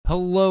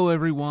Hello,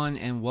 everyone,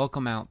 and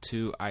welcome out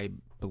to, I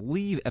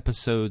believe,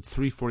 episode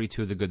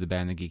 342 of The Good, the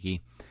Bad, and the Geeky.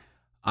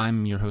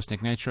 I'm your host,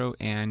 Nick Nitro,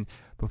 and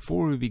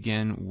before we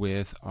begin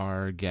with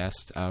our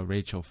guest,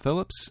 Rachel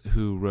Phillips,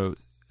 who wrote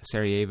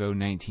Sarajevo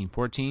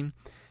 1914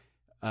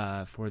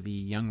 for the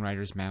Young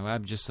Writers Mad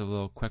Lab, just a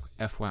little quick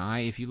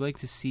FYI, if you'd like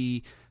to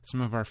see some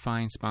of our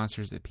fine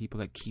sponsors, the people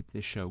that keep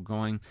this show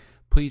going,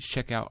 please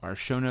check out our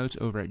show notes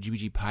over at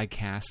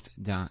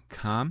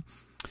gbgpodcast.com.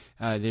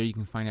 There you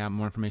can find out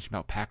more information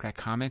about Pack Rat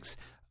Comics,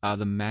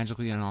 the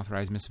magically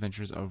unauthorized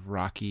misadventures of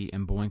Rocky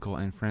and Bullwinkle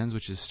and Friends,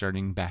 which is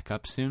starting back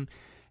up soon.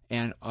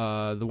 And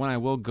the one I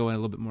will go in a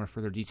little bit more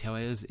further detail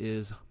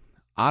is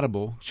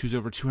Audible. Choose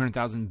over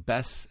 200,000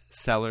 best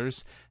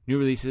sellers, new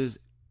releases,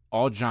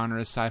 all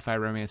genres, sci-fi,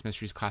 romance,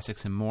 mysteries,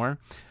 classics, and more.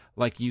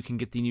 Like you can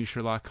get the new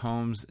Sherlock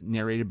Holmes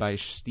narrated by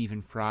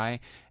Stephen Fry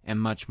and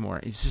much more.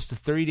 It's just a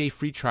 30-day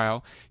free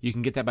trial. You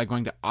can get that by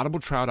going to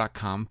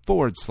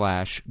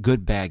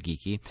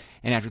audibletrial.com/goodbadgeeky.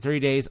 And after 30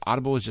 days,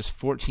 Audible is just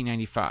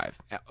 $14.95.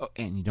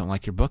 And you don't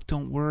like your book?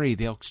 Don't worry.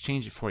 They'll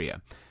exchange it for you.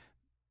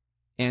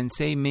 And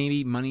say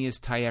maybe money is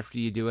tight after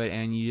you do it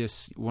and you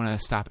just want to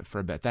stop it for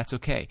a bit. That's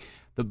okay.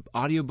 The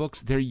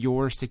audiobooks, they're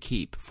yours to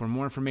keep. For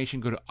more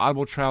information, go to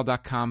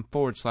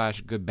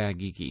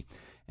audibletrial.com/goodbadgeeky.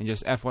 And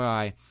just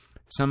FYI,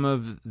 some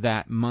of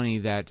that money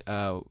that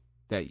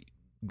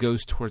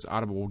goes towards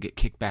Audible will get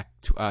kicked back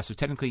to us. So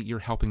technically, you're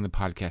helping the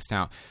podcast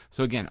out.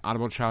 So again,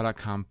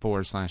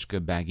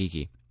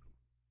 audibletrial.com/goodbadgeeky.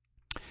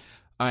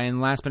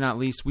 And last but not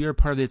least, we are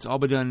part of the It's All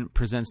But Done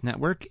Presents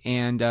Network,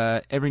 and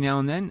every now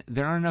and then,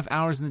 there aren't enough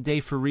hours in the day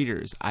for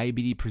readers.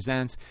 IBD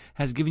Presents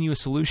has given you a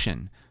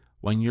solution.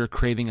 When you're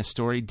craving a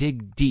story,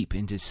 dig deep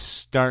into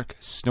Stark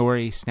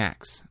Story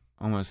Snacks.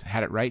 Almost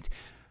had it right.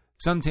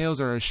 Some tales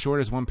are as short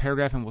as one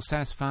paragraph and will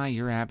satisfy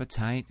your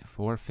appetite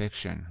for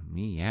fiction.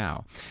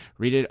 Meow.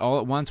 Read it all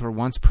at once or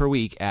once per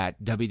week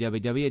at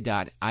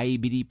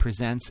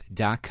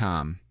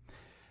www.iebdpresents.com.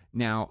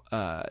 Now,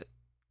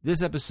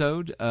 this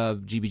episode of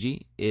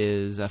GBG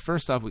is,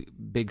 first off,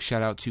 big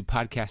shout out to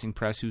Podcasting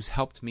Press, who's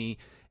helped me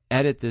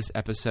edit this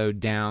episode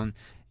down,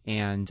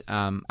 and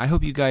I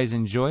hope you guys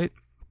enjoy it.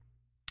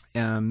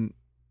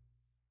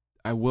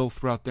 I will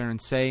throw out there and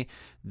say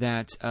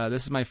that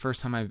this is my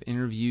first time I've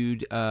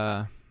interviewed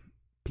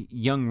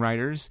young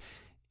writers,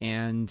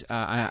 and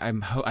I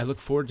look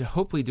forward to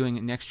hopefully doing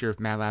it next year if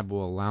Mad Lab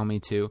will allow me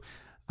to,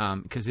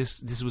 because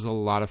this was a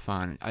lot of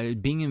fun.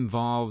 Being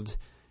involved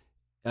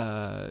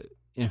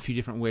in a few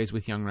different ways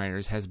with young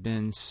writers has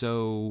been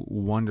so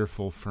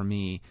wonderful for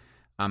me.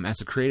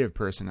 As a creative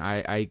person,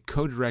 I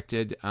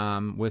co-directed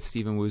with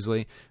Stephen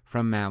Woosley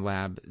from Mad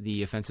Lab,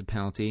 The Offensive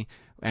Penalty,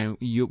 and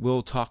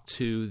we'll talk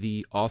to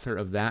the author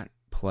of that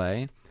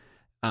play.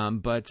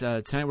 But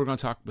tonight we're going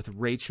to talk with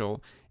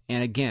Rachel,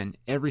 and again,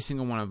 every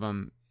single one of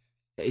them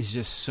is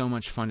just so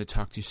much fun to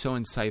talk to, so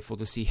insightful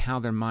to see how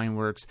their mind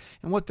works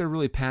and what they're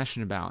really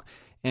passionate about.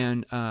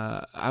 And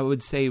I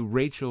would say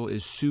Rachel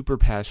is super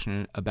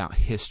passionate about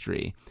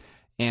history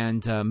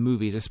and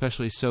movies,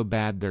 especially so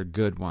bad they're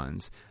good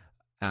ones.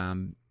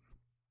 And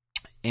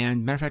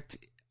matter of fact,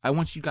 I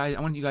want you guys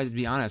to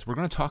be honest. We're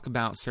going to talk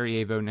about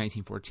Sarajevo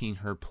 1914,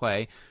 her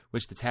play,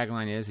 which the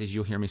tagline is, as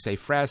you'll hear me say,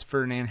 Franz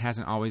Ferdinand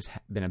hasn't always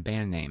been a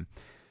band name.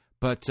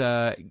 But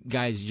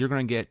guys, you're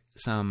going to get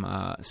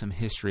some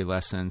history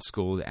lessons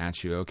schooled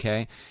at you,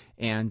 okay?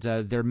 And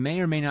there may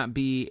or may not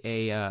be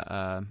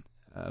a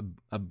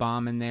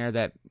bomb in there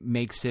that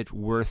makes it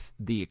worth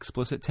the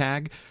explicit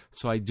tag.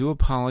 So I do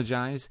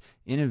apologize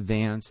in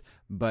advance.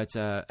 But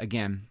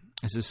again,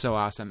 this is so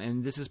awesome.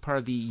 And this is part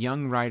of the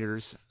Young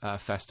Writers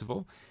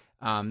Festival.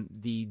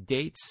 The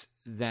dates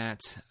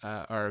that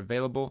are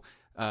available,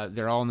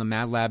 they're all on the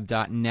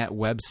madlab.net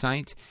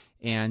website.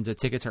 And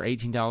tickets are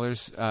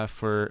 $18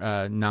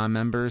 for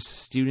non-members.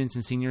 Students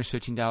and seniors,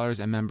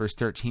 $15, and members,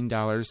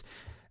 $13.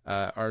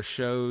 Our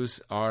shows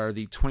are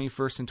the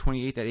 21st and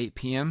 28th at 8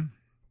 p.m.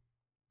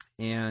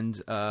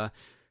 And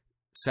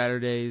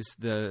Saturdays,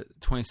 the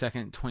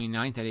 22nd,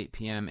 29th at 8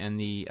 p.m. And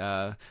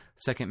the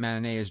second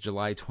matinee is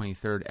July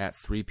 23rd at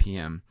 3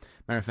 p.m.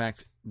 Matter of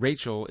fact,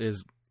 Rachel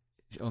is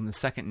on the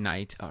second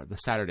night, the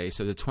Saturday,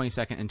 so the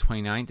 22nd and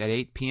 29th at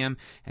 8 p.m.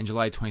 and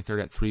July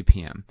 23rd at 3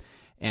 p.m.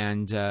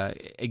 And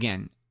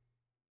again,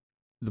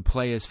 the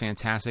play is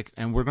fantastic,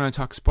 and we're going to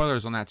talk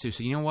spoilers on that too.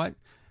 So you know what?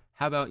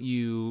 How about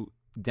you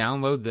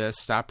download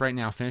this, stop right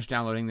now, finish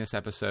downloading this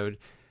episode,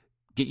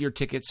 get your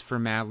tickets for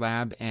Mad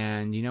Lab,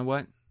 and you know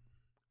what?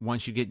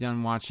 Once you get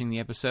done watching the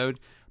episode,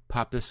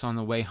 pop this on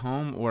the way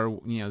home or,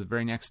 the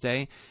very next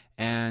day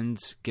and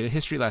get a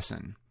history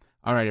lesson.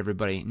 All right,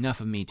 everybody, enough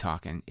of me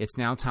talking. It's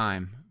now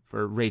time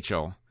for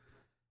Rachel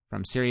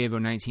from Sarajevo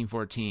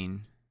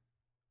 1914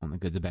 on The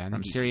Good, the Bad,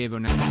 from Sarajevo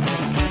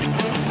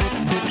 1914.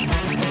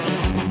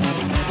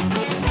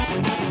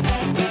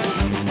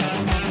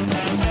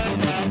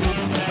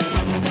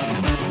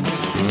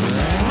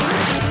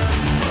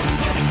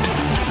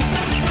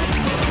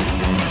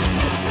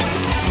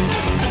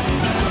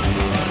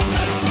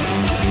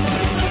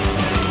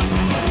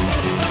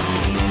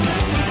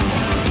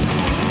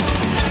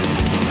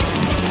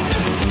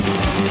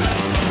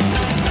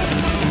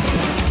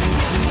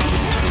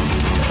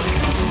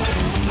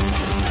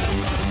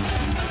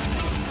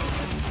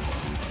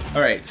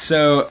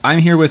 So I'm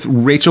here with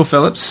Rachel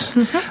Phillips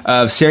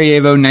of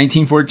Sarajevo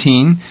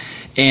 1914,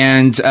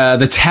 and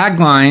the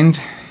tagline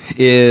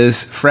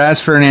is Franz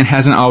Ferdinand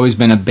hasn't always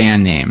been a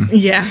band name.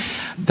 Yeah.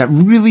 That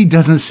really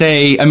doesn't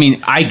say, I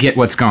mean, I get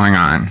what's going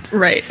on.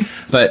 Right.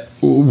 But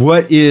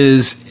what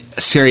is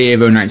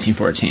Sarajevo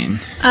 1914?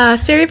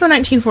 Sarajevo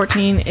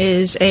 1914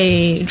 is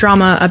a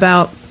drama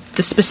about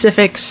the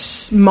specific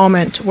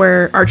moment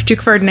where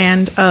Archduke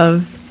Ferdinand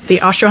of the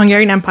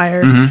Austro-Hungarian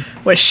Empire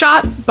was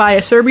shot by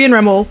a Serbian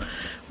rebel,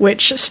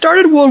 which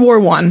started World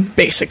War I,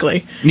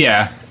 basically.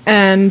 Yeah.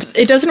 And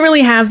it doesn't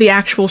really have the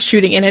actual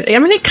shooting in it. I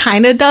mean, it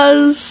kind of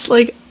does,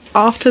 like,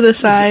 off to the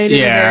side at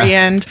the very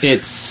end.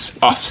 It's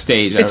off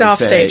stage, It's off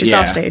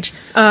stage.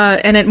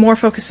 And it more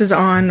focuses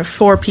on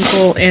 4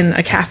 people in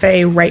a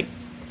cafe right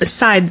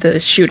beside the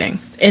shooting,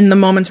 in the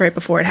moments right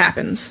before it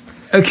happens.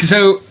 Okay,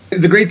 so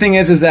the great thing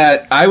is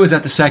that I was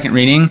at the second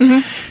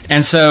reading,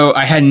 and so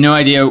I had no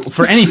idea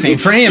for anything,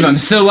 for any of them.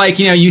 So, like,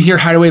 you know, you hear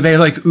Hideaway Bay,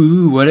 like,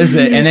 ooh, what is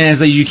it? And then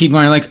as like, you keep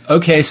going, like,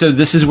 okay, so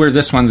this is where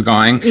this one's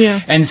going.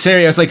 Yeah. And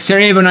I was like,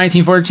 Sarajevo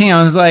 1914.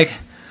 I was like,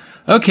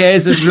 okay,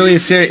 is this really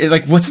a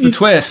like, what's the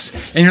twist?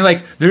 And you're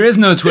like, there is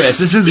no twist.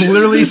 This is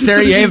literally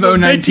Sarajevo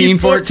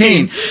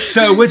 1914.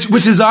 So,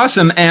 which is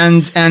awesome.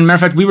 And matter of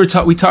fact,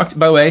 we talked,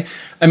 by the way,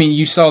 I mean,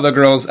 you saw the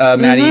girls,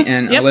 Maddie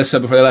and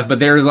Alyssa before they left, but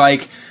they were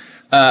like,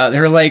 I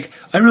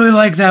really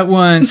like that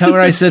one. Tell her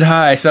I said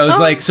hi. So I was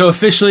like, so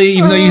officially,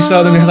 even though you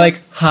saw them, they're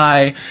like,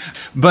 hi.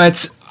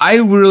 But I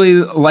really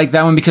like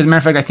that one because, matter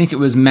of fact, I think it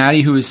was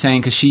Maddie who was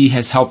saying, because she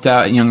has helped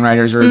out young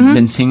writers or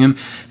been seeing them,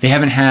 they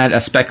haven't had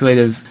a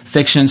speculative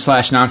fiction /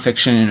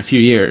 nonfiction in a few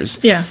years.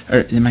 Yeah.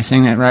 Or, am I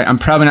saying that right? I'm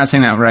probably not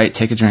saying that right.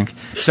 Take a drink.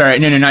 Sorry.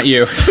 No, not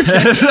you.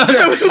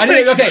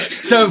 Okay.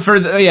 So for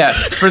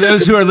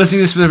those who are listening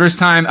to this for the first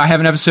time, I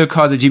have an episode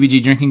called the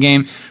GBG Drinking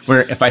Game,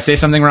 where if I say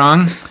something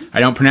wrong, I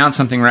don't pronounce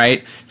something right.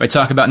 If I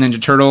talk about Ninja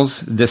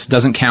Turtles, this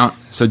doesn't count,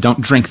 so don't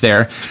drink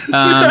there.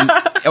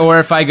 Or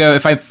if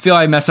I feel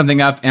I messed something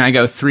up and I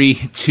go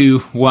 3, 2,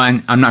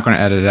 1, I'm not going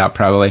to edit it out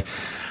probably.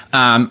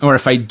 Or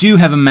if I do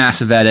have a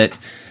massive edit,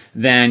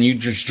 then you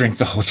just drink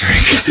the whole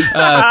drink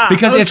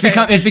because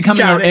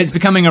it's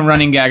becoming a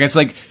running gag. It's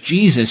like,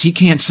 Jesus, he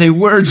can't say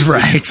words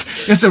right.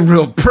 It's a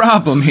real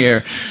problem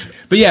here.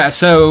 But yeah,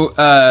 so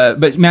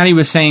but Maddie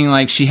was saying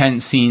like she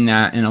hadn't seen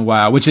that in a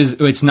while,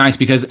 it's nice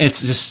because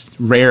it's just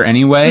rare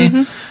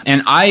anyway.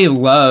 And I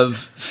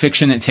love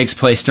fiction that takes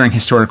place during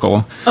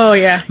historical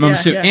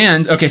moments too.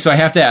 And okay, so I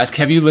have to ask,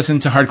 have you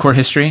listened to Hardcore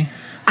History?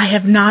 I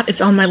have not.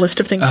 It's on my list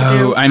of things to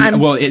do.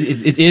 Well,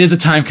 it is a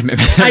time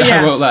commitment.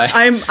 I won't lie.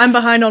 I'm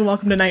behind on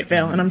Welcome to Night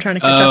Vale, and I'm trying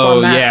to catch up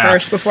on that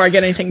first before I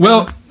get anything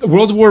done. Well,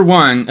 World War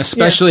I,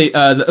 especially,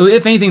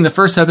 if anything, the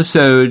first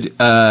episode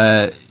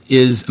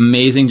is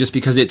amazing just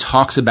because it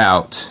talks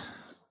about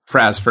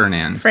Franz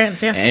Ferdinand.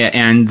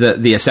 And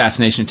the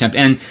assassination attempt.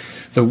 And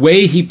the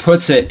way he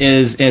puts it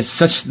is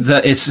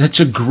such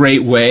a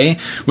great way,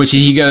 which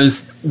he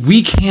goes,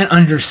 we can't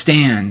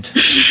understand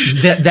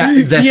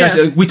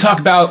that we talk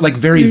about like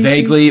very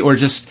vaguely or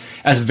just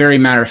as a very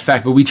matter of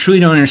fact, but we truly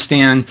don't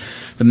understand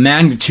the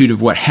magnitude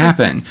of what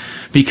happened,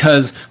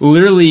 because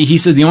literally he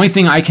said the only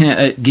thing I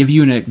can give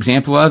you an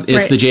example of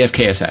is the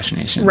JFK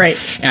assassination. Right.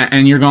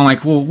 And you're going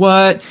like, well,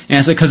 what? And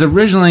it's like, because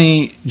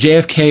originally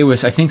JFK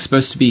was, I think,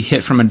 supposed to be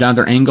hit from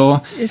another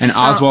angle, and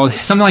Oswald,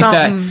 something like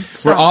that,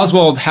 where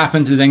Oswald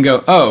happened to then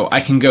go, oh, I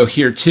can go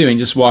here too, and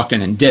just walked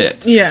in and did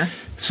it. Yeah.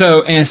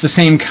 So, and it's the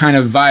same kind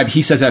of vibe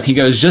he sets up. He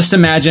goes, just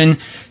imagine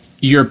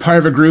you're part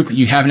of a group,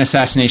 you have an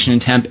assassination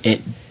attempt,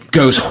 it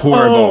goes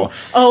horrible.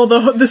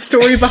 The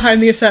story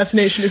behind the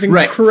assassination is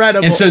incredible. Right.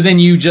 And so then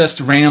you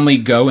just randomly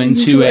go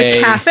into a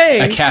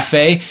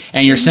cafe,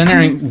 and you're sitting there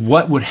and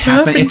what would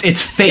happen?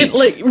 It's fate.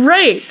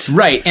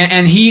 Right.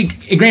 And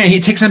granted,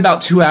 he takes him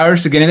about 2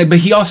 hours to get in there, but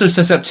he also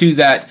sets up too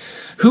that,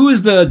 who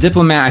is the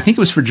diplomat? I think it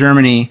was for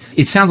Germany.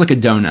 It sounds like a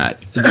donut.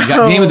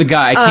 The name of the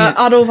guy.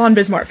 Otto von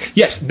Bismarck.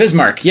 Yes,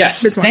 Bismarck.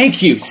 Yes. Bismarck.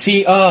 Thank you.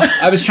 See,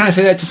 I was trying to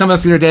say that to someone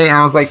else the other day, and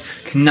I was like,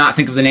 cannot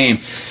think of the name.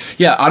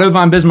 Yeah, Otto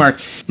von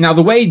Bismarck. Now,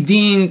 the way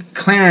Dean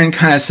Claren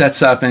kind of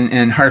sets up in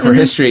Hardcore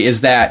History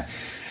is that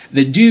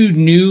the dude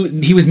knew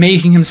he was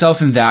making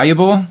himself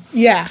invaluable.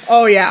 Yeah.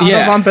 Oh, yeah.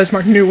 Otto von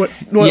Bismarck knew what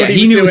he was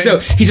doing. So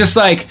he's just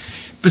like...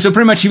 So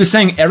pretty much he was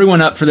setting everyone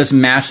up for this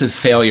massive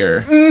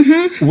failure,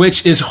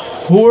 which is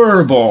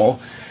horrible.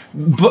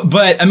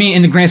 But I mean,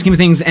 in the grand scheme of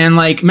things, and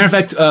like, matter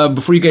of fact,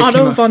 before you guys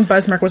Otto von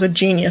Bismarck was a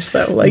genius,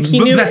 though. Like, he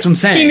knew. That's what I'm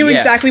saying. He knew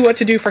exactly what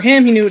to do for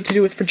him. He knew what to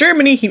do for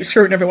Germany. He was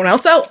screwing everyone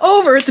else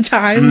over at the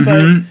time,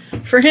 but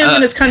for him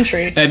and his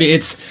country, I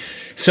mean,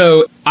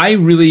 so I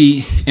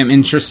really am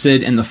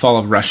interested in the fall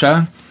of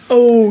Russia.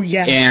 Oh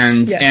yes,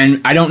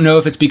 and I don't know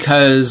if it's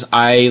because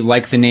I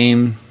like the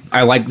name.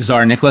 I like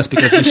Tsar Nicholas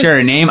because we share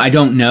a name. I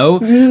don't know,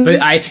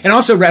 but and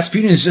also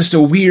Rasputin is just a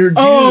weird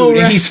dude,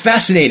 and he's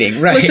fascinating,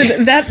 right?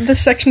 Listen, the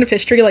section of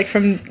history, like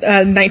from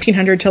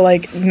 1900 to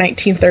like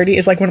 1930,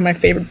 is like one of my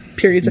favorite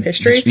periods of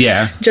history.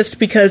 Yeah, just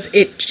because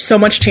it so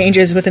much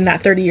changes within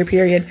that 30-year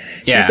period.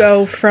 Yeah, you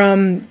go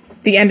from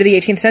the end of the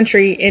 18th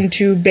century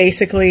into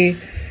basically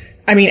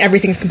I mean,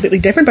 everything's completely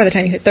different by the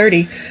time you hit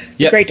 30. The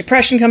Yep. Great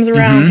Depression comes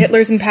around,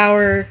 Hitler's in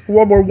power,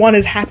 World War I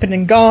has happened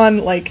and gone.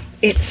 Like,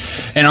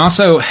 it's... And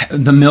also,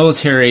 the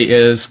military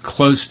is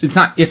close. It's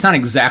not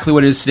exactly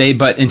what it is today,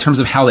 but in terms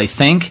of how they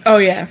think, Oh,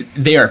 yeah.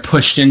 they are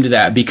pushed into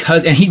that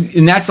because,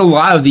 and that's a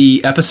lot of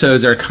the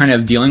episodes are kind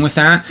of dealing with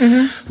that.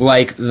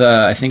 Like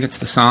I think it's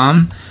the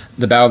Somme.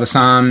 The Battle of the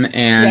Somme,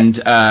 and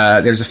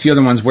there's a few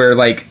other ones where,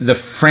 like, the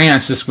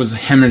France just was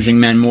hemorrhaging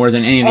men more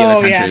than any of the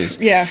other countries.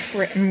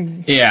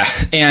 Yeah,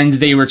 and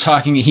they were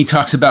talking, he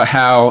talks about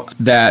how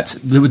that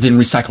they would then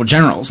recycle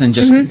generals, and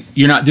just,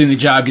 you're not doing the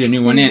job, get a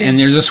new one in. And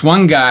there's this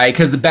one guy,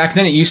 because back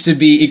then it used to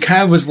be, it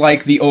kind of was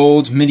like the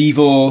old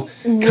medieval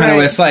kind of,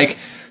 it's like,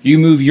 you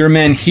move your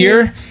men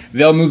here,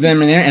 they'll move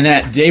them in there, and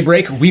then at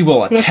daybreak we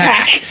will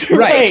attack.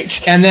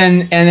 Right. And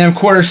then of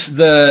course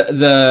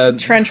the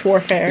trench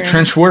warfare.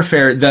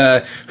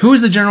 Who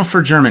was the general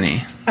for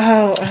Germany?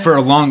 For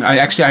a long,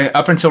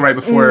 up until right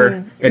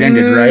before it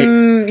ended,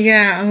 right?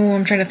 Yeah. Oh,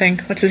 I'm trying to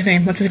think. What's his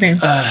name?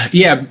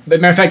 Yeah.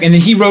 But matter of fact, and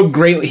then he wrote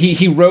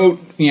he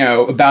wrote,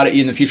 about it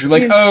in the future,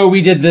 like, oh,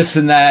 we did this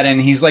and that,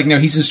 and he's like, no,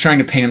 he's just trying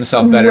to paint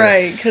himself better.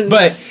 Right.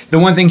 But the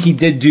one thing he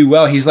did do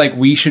well, he's like,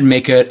 we should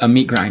make it a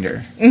meat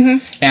grinder.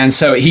 And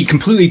so he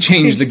completely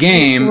changed the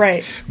game.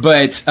 Right.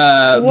 But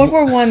World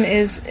War I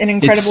is an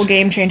incredible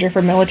game changer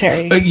for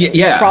military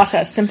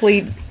process.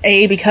 Simply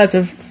because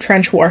of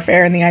trench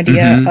warfare and the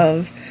idea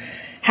of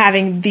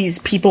having these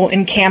people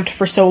encamped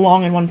for so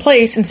long in one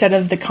place instead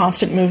of the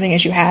constant moving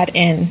as you had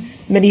in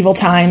medieval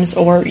times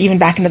or even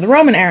back into the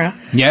Roman era.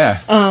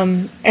 Yeah.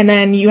 And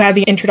then you had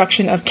the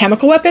introduction of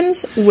chemical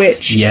weapons,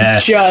 which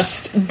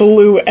just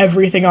blew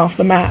everything off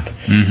the map.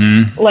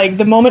 Like,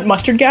 the moment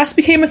mustard gas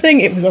became a thing,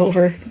 it was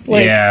over.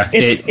 Like,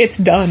 it's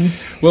done.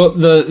 Well,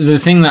 the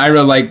thing that I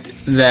really liked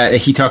that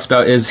he talks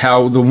about is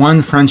how the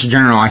one French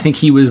general, I think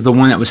he was the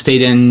one that was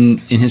stayed in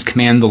his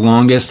command the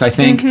longest, I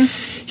think.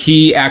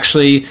 He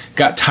actually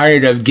got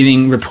tired of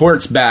getting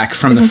reports back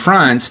from the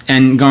front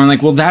and going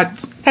like, well,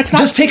 that's not,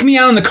 just take me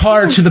out in the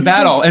car to the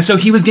battle. And so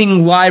he was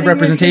getting live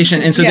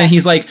representation. And so then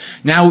he's like,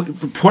 now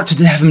report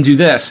to have him do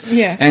this.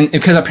 Yeah. And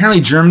because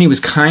apparently Germany was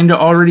kind of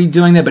already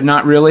doing that, but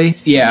not really.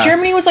 Yeah.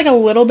 Germany was like a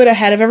little bit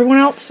ahead of everyone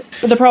else.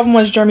 The problem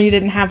was Germany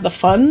didn't have the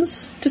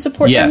funds to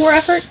support the war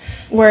effort.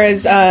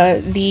 Whereas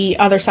the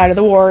other side of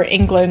the war,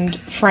 England,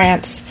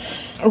 France,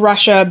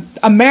 Russia,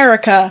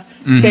 America,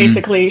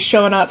 basically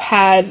showing up,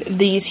 had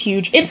these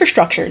huge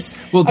infrastructures.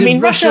 Well, I mean,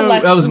 Russia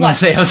less. I was going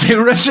to say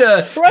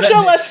Russia. Russia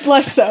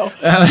less so.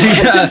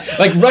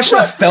 Like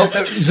Russia felt.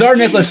 Tsar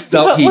Nicholas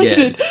felt he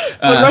did,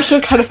 but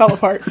Russia kind of fell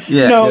apart.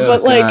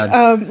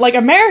 Like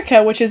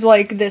America, which is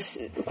like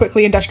this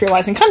quickly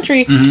industrializing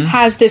country,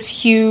 has this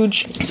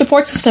huge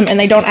support system, and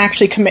they don't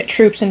actually commit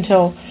troops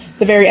until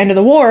the very end of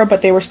the war.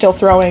 But they were still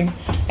throwing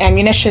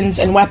ammunitions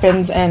and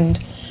weapons and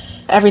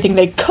everything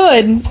they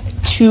could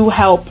to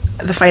help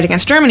the fight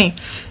against Germany.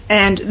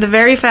 And the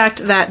very fact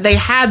that they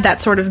had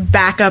that sort of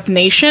backup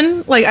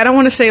nation, like, I don't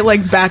want to say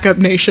like backup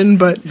nation,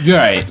 but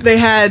they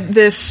had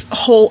this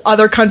whole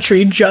other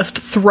country just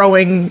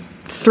throwing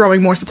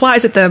more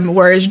supplies at them,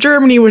 whereas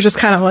Germany was just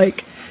kind of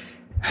like,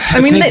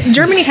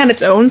 Germany had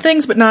its own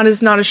things, but not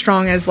as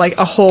strong as like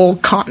a whole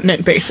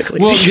continent, basically.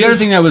 Well, the other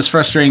thing that was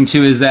frustrating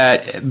too is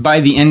that by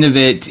the end of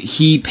it,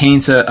 he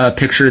paints a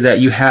picture that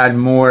you had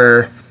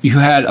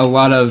a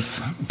lot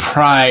of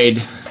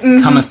pride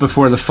cometh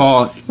before the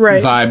fall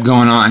vibe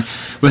going on.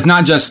 With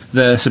not just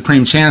the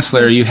Supreme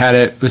Chancellor, you had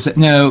it. Was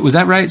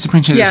that right?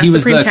 Supreme Chancellor. Yeah, he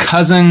was the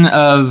cousin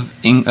of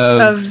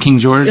King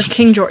George. Of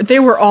King George. They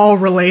were all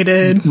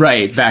related,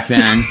 right, back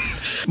then.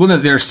 Well, no,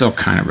 they're still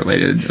kind of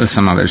related with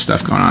some other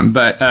stuff going on,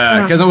 but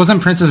because it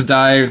wasn't Princess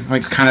Di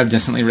like kind of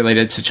distantly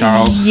related to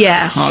Charles?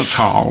 Yes.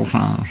 Charles.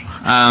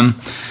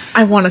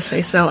 I want to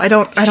say so. I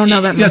don't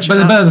know that much. Yes, but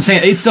as I'm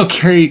saying, it still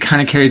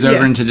kind of carries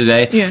over into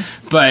today. Yeah.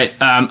 But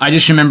I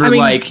just remember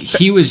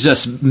he was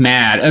just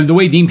mad. The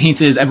way Dean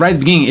paints it is, right at the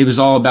beginning, it was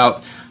all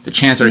about the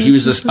Chancellor. He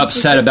was just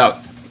upset about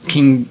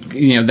King,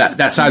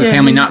 that side of the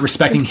family not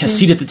respecting his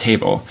seat at the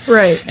table.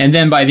 Right. And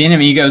then by the end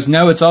of it, he goes,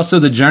 no, it's also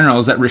the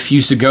generals that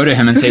refuse to go to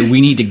him and say, we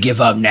need to give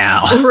up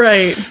now.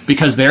 Right.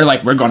 Because they're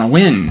like, we're going to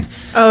win.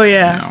 Oh,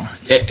 yeah.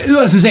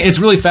 As I'm saying, it's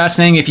really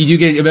fascinating. If you do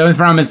get it, the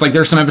problem is like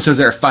there are some episodes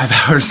that are 5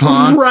 hours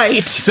long.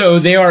 Right. So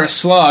they are a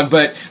slog.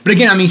 But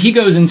again, I mean, he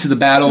goes into the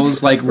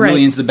battles, like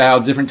really into the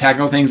battles, different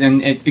tactical things.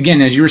 And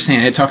again, as you were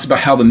saying, it talks about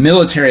how the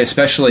military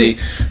especially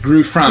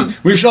grew from,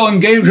 we shall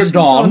engage at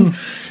dawn,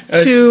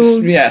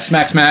 to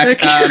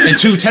smack, and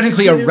to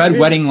technically a red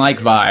wedding like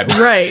vibe,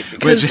 right?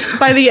 Because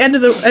by the end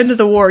of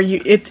the war,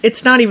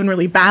 it's not even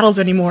really battles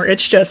anymore.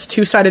 It's just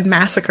two-sided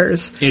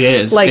massacres. It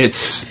is.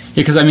 It's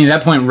because at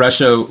that point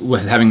Russia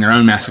was having their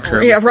own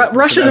massacre. Yeah,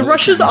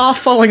 Russia's all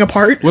falling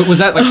apart. What was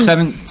that, like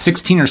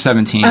 16 or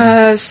 17?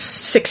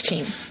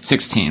 16.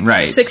 16,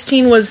 right.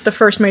 16 was the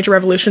first major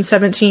revolution.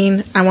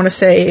 17, I want to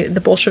say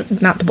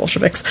not the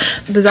Bolsheviks.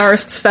 The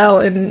Tsarists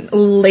fell in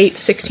late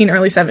 16,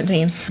 early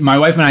 17. My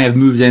wife and I have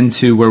moved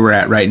into where we're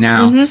at right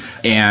now,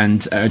 and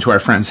to our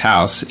friend's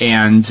house,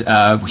 and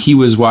he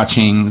was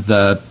watching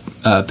the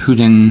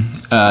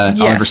Putin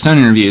Oliver Stone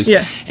interviews.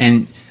 Yeah.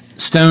 And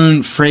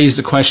Stone phrased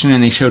the question,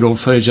 and they showed old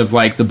footage of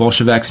like the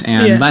Bolsheviks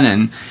and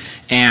Lenin.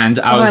 And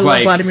I was I like,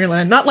 love Vladimir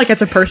Lenin. Not like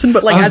as a person,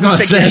 but like as a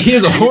figure. He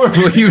is a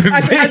horrible human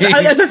being. Okay.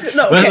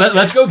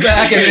 Let's go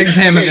back and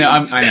examine.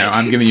 I know,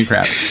 I'm giving you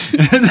crap.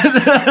 when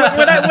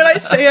I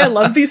say I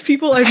love these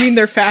people, I mean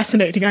they're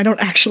fascinating. I don't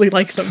actually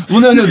like them.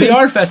 Well, no, they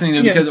are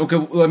fascinating though, because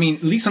I mean,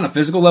 at least on a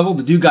physical level,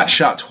 the dude got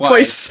shot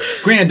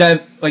twice. Granted,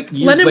 that like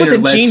years Lenin later was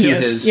a led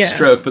genius. to his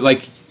stroke, but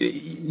like,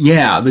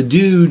 the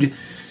dude.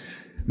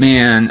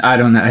 Man, I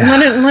don't know.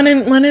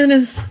 Lenin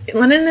is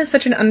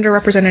such an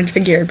underrepresented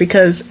figure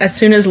because as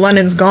soon as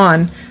Lenin's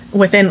gone,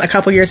 within a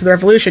couple years of the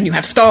revolution, you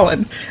have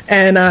Stalin,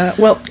 and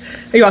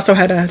you also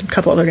had a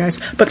couple other guys,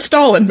 but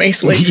Stalin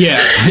basically.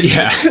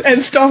 Yeah.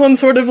 And Stalin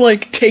sort of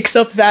like takes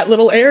up that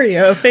little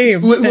area of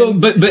fame. Well,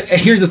 but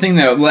here's the thing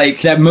though,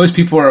 like that most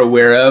people are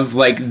aware of,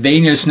 like they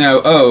just know,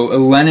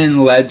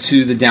 Lenin led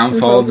to the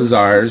downfall of the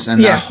czars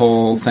and that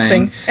whole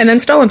thing, and then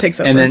Stalin takes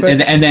over, and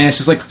then it's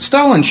just like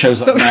Stalin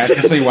shows up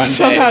miraculously one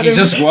day. He's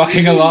just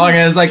walking along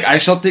and is like, I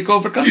shall take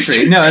over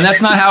country. No, and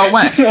that's not how it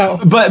went. No.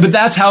 But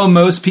that's how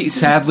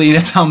sadly,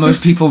 that's how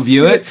most people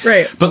view it.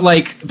 Right.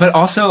 But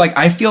also like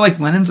I feel like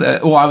Lenin's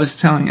I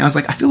was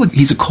like, I feel like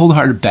he's a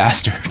cold-hearted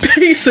bastard.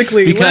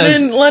 Basically,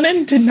 because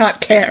Lenin did not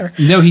care.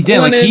 No, he did.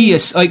 Like he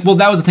is like, well,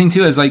 that was the thing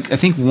too. Is like I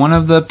think one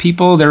of the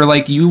people they were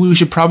like, we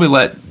should probably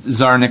let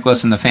Tsar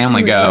Nicholas and the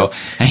family go,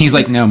 and he's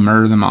like, no,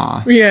 murder them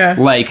all. Yeah,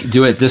 like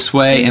do it this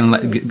way and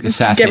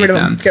assassinate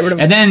them. Get rid of them.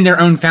 And then their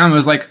own family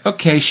was like,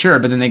 okay, sure,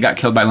 but then they got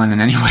killed by Lenin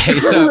anyway.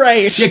 So,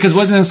 right? Yeah, because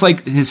wasn't this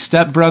like his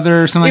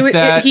stepbrother or something like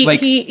that?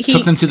 He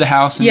took them to the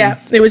house. And,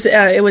 it was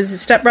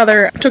his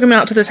stepbrother took him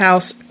out to this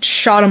house,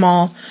 shot them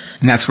all.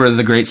 And that's where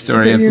the great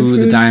story of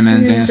the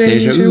diamonds,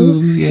 Anastasia.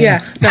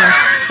 Yeah.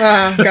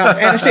 Oh god,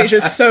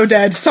 Anastasia's so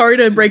dead. Sorry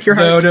to break your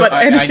hearts, but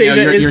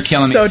Anastasia is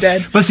so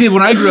dead. But see,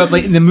 when I grew up,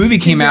 like the movie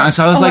came out, and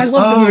so I was like, I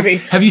love the movie.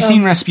 Have you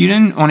seen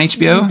Rasputin on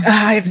HBO?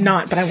 I have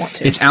not, but I want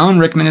to. It's Alan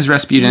Rickman as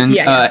Rasputin,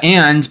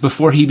 and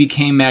before he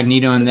became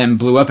Magneto and then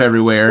blew up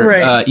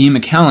everywhere, Ian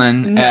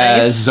McKellen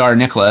as Tsar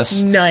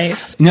Nicholas.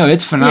 Nice. No,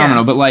 it's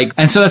phenomenal. But like,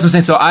 and so that's what I'm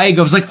saying. So I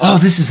was like, oh,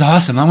 this is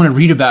awesome. I want to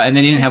read about it. And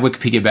they didn't have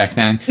Wikipedia back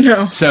then.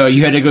 No. So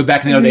you had to go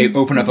back and they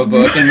open up a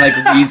book and like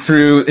read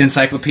through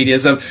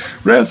encyclopedias of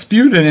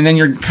Rasputin, and then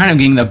you're kind of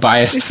getting the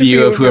biased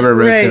view of whoever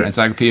wrote their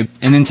encyclopedia.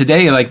 And then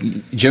today, like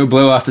Joe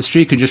Blow off the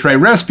street could just write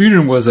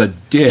Rasputin was a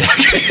dick,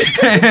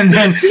 and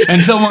then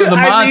until one of the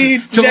mods,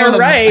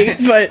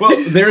 but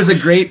well, there's a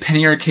great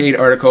Penny Arcade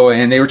article,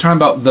 and they were talking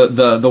about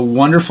the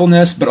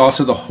wonderfulness, but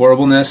also the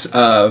horribleness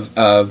of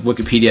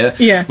Wikipedia.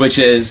 Yeah, which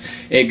is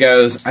it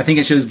goes. I think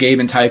it shows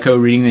Gabe and Tycho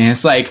reading, and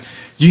it's like,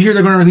 you hear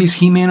they're going to release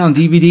He-Man on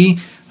DVD.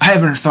 I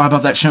haven't thought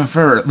about that show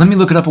forever. Let me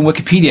look it up on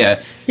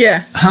Wikipedia.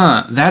 Yeah.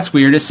 Huh, that's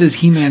weird. It says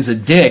He-Man's a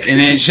dick. And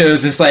then it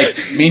shows this, like,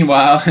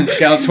 meanwhile, in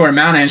Skeletor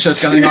Mountain, it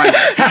shows Skeletor going,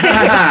 ha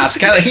ha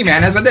ha,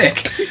 He-Man is a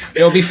dick.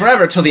 It'll be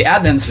forever till the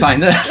admins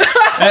find this.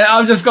 And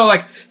I'll just go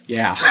like,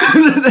 yeah.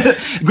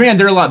 Granted,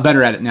 they're a lot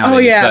better at it now. Oh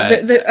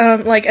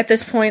yeah, like at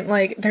this point,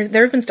 like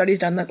there have been studies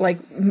done that like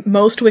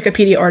most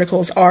Wikipedia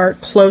articles are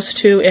close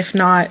to, if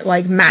not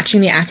like matching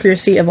the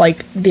accuracy of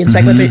like the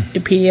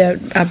Encyclopedia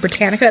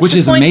Britannica, which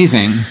is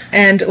amazing.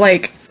 And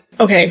like,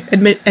 okay,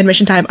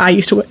 admission time. I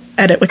used to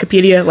edit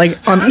Wikipedia like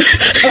on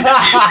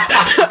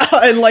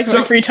in like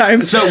my free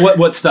time. So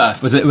what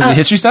stuff was it? Was it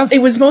history stuff? It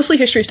was mostly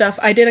history stuff.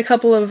 I did a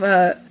couple of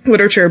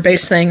literature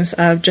based things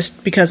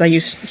just because I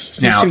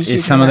used now, to be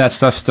is some of that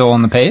stuff still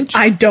on the page?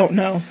 I don't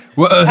know.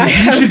 Well,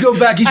 you should go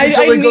back. You should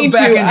totally go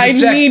back and just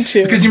check. I need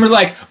to. Because you were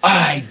like,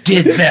 I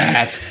did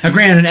that. Now,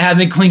 granted,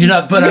 admin cleaned it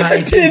up, but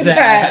I did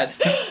that.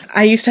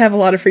 I used to have a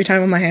lot of free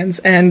time on my hands,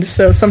 and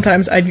so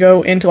sometimes I'd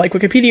go into like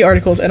Wikipedia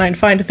articles and I'd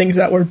find things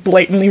that were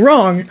blatantly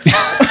wrong.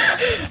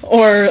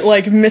 Or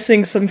like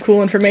missing some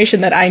cool information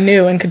that I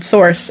knew and could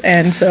source,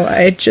 and so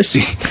I just...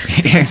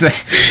 It's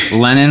like,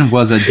 Lenin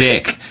was a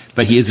dick,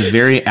 but he is a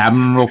very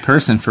admirable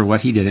person for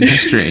what he did in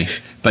history.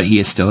 But he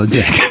is still a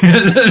dick.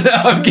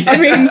 I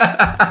mean,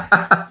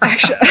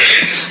 actually...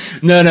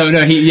 No.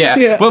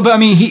 Yeah. Well, but I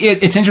mean,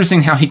 it's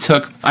interesting how he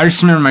took... I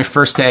just remember my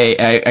first day.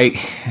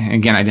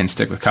 Again, I didn't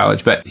stick with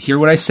college, but hear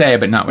what I say,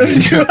 but not what I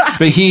do.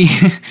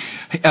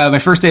 But my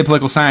first day of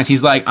political science,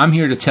 he's like, I'm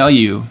here to tell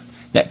you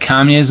that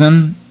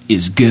communism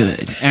is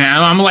good.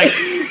 And I'm like,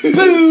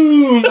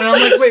 boom! And I'm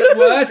like, wait,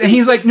 what? And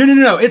he's like,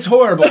 no, it's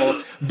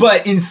horrible.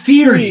 But in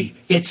theory,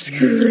 it's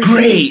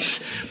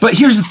great. But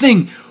here's the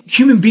thing.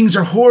 Human beings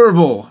are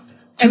horrible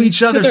to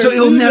each other, so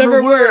it'll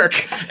never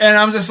work. And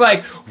I'm just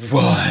like,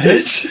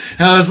 what?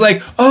 And I was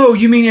like, oh,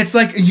 you mean it's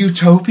like a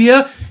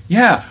utopia?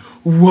 Yeah.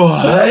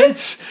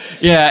 What?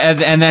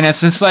 Yeah, and then it's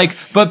just like,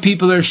 but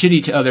people are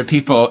shitty to other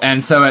people,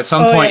 and so at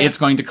some point it's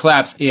going to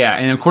collapse. Yeah,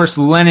 and of course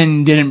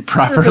Lenin didn't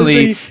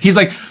properly. He's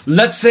like,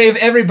 let's save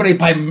everybody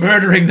by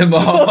murdering them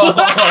all.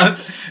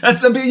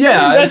 That's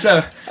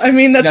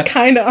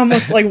kind of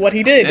almost like what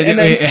he did, and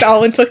then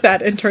Stalin took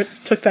that and turned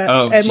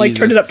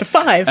it up to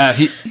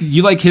 5.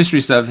 You like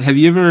history stuff? Have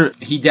you ever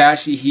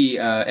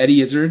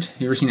Eddie Izzard?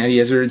 You ever seen Eddie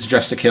Izzard's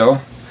Dressed to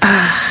Kill?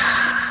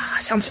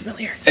 Sounds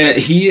familiar.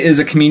 He is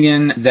a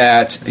comedian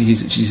that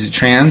he's a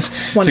trans.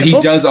 Wonderful. So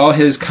he does all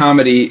his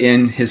comedy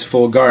in his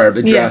full garb,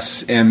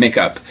 dress, and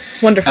makeup.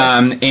 Wonderful.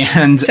 And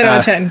 10 out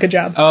of 10. Good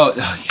job. Oh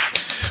yeah.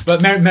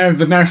 But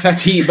matter of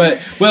fact,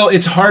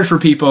 it's hard for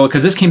people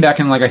because this came back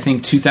in I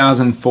think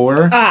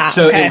 2004.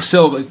 So okay. it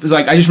was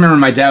like I just remember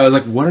my dad was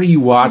like, "What are you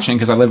watching?"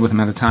 Because I lived with him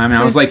at the time, and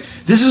I was like,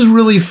 "This is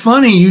really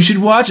funny. You should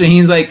watch it." And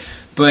he's like,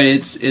 "But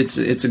it's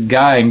a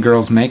guy in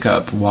girls'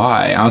 makeup.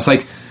 Why?" I was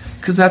like,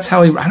 "Because that's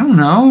how he." I don't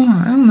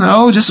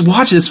know. Just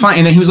watch it. It's fine.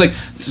 And then he was like,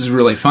 "This is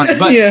really funny."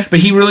 But but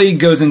he really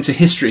goes into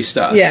history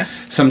stuff. Yeah.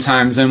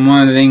 Sometimes, and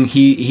one of the things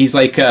he's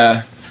like,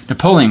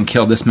 Napoleon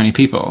killed this many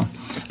people.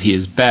 He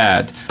is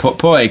bad.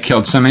 Poi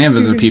killed so many of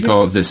his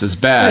people. This is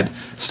bad.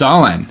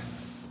 Stalin,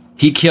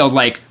 he killed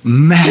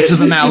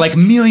massive amount,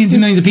 millions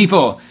and millions of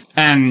people,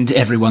 and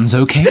everyone's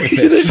okay with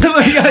this.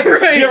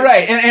 Right. You're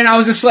right. And I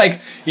was just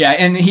like, yeah.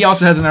 And he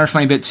also has another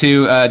funny bit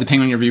too,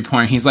 depending on your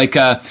viewpoint. He's like,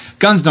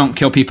 guns don't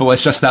kill people.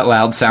 It's just that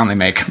loud sound they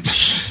make.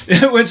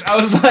 Which I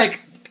was like.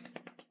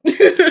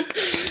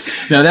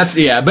 No, that's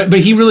but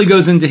he really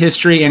goes into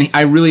history, and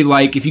I really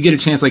like if you get a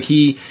chance,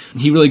 he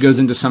really goes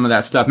into some of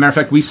that stuff. Matter of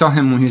fact, we saw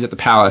him when he was at the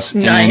Palace.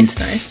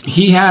 Nice.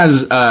 He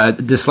has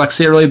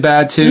dyslexia really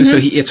bad too, so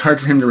it's hard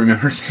for him to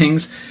remember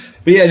things.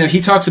 But yeah, no,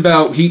 he talks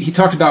about he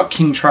talked about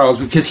King Charles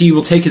because he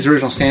will take his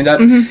original stand up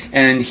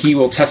and he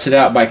will test it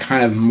out by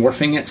kind of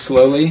morphing it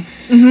slowly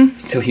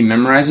until he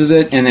memorizes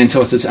it, and then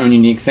until it's its own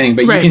unique thing.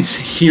 But you can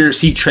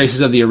see traces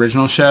of the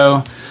original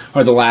show.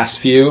 Or the last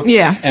few.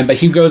 Yeah. But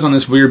he goes on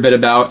this weird bit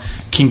about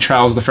King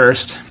Charles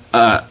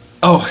I.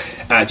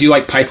 Do you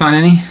like Python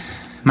any?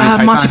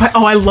 Monty Python.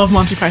 Oh, I love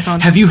Monty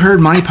Python. Have you heard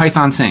Monty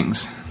Python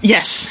sings?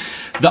 Yes.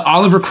 The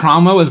Oliver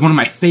Cromwell is one of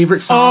my favorite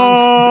songs.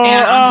 Oh,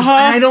 and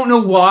I don't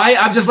know why.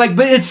 I'm just like,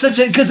 but it's such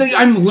a, because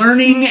I'm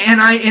learning and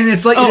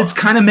it's like, it's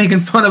kind of making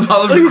fun of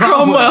Oliver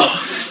Cromwell.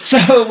 So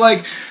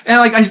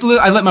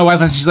I let my wife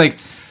listen. She's like,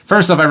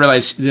 first off, I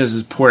realized this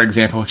is a poor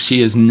example.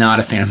 She is not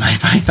a fan of Monty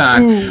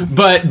Python. Ooh.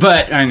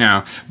 But I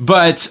know.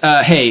 But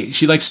hey,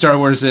 she likes Star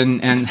Wars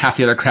and half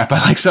the other crap I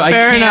like. So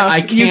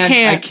I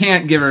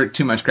can't give her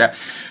too much crap.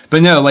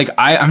 But no,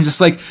 I'm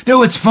just like,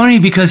 no, it's funny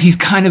because he's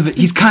kind of a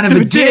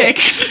dick.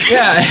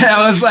 Yeah, and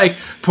I was like,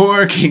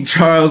 poor King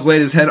Charles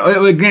laid his head.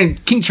 Oh, again,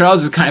 King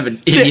Charles is kind of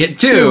an idiot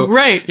too,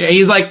 right? Yeah,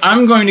 he's like,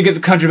 I'm going to get the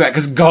country back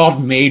because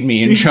God made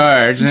me in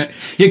charge. Yeah,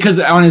 because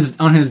on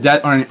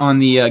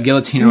the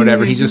guillotine or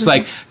whatever, he's just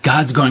like,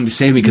 God's going to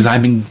save me because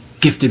I've been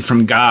gifted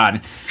from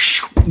God.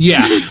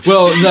 Yeah.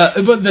 Well,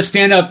 the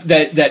stand up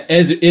that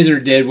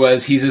Izzard did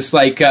was he's just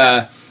like,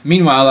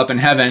 meanwhile up in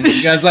heaven,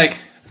 the guy's like,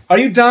 are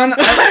you done?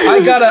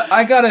 I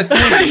got a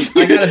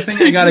thing.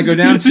 I gotta go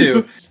down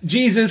to.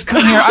 Jesus,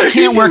 come here. I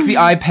can't work the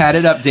iPad.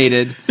 It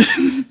updated.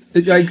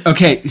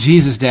 Okay,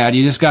 Jesus, Dad,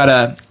 you just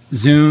gotta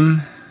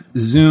zoom.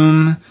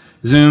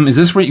 Is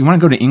this where you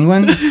want to go to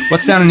England?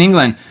 What's down in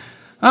England?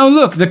 Oh,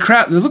 look, the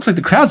crowd. It looks like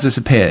the crowd's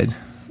disappeared.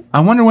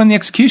 I wonder when the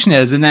execution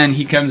is. And then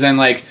he comes in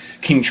like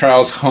King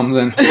Charles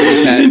Homeland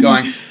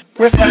going,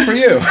 where's that for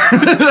you?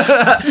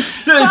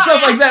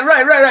 Stuff like that.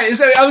 Right.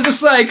 So I was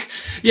just like,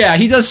 yeah,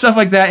 he does stuff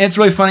like that. It's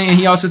really funny. And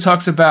he also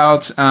talks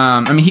about,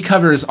 he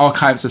covers all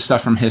kinds of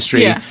stuff from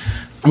history. Yeah.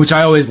 Which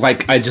I always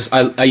like. I eat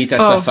that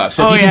stuff up.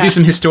 So if you can do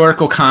some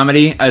historical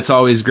comedy, it's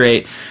always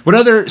great. What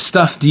other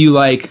stuff do you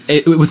like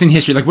within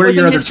history? Like, what are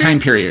your other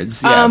time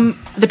periods? Yeah.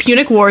 The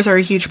Punic Wars are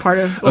a huge part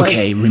of.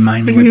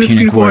 Remind me what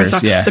Punic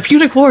Wars. Yeah. The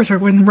Punic Wars are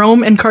when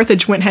Rome and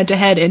Carthage went head to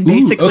head, and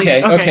basically.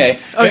 Okay.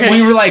 When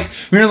we were like,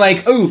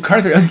 oh,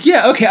 Carthage. I was like,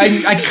 yeah.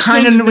 Okay. I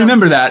kind of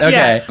remember that.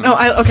 Okay. Yeah.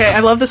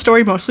 I love the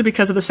story mostly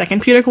because of the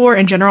Second Punic War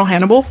and General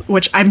Hannibal,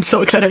 which I'm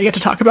so excited to get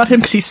to talk about him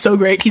because he's so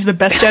great. He's the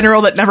best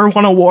general that never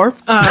won a war.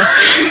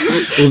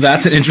 Well,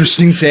 that's an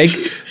interesting take.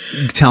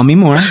 Tell me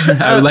more.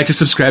 I would like to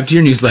subscribe to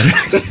your newsletter.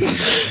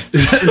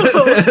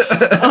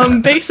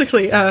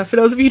 Basically, for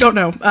those of you who don't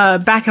know,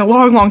 back a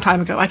long, long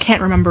time ago, I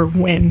can't remember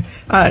when,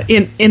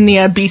 in the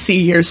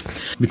BC years.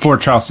 Before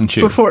Charleston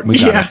Chew. We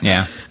got it.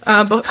 Yeah.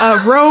 But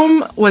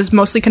Rome was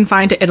mostly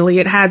confined to Italy.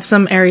 It had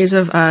some areas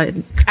of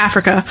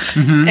Africa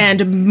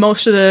and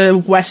most of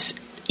the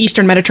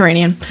Eastern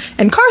Mediterranean.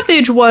 And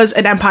Carthage was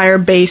an empire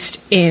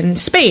based in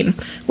Spain,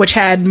 which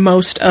had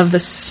most of the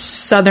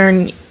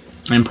southern...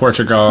 And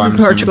Portugal,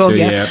 too,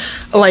 yeah.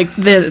 Like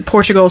the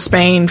Portugal,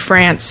 Spain,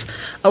 France,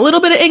 a little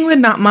bit of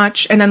England, not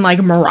much, and then like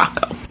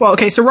Morocco. Well,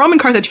 okay, so Rome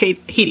and Carthage hate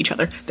each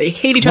other. They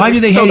hate each other. Why do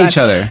they hate each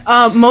other?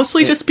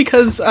 Mostly just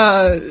because...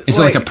 is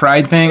it like a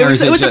pride thing? It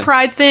was a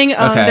pride thing.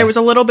 Okay. There was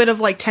a little bit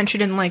of like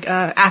tension in like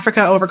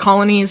Africa over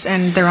colonies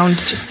and their own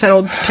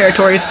settled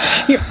territories.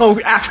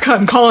 Africa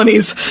and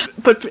colonies.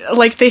 But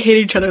like they hate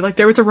each other. Like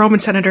there was a Roman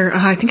senator,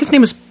 I think his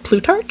name was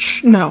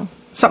Plutarch? No.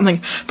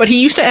 Something. But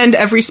he used to end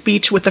every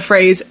speech with the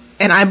phrase,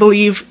 and I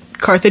believe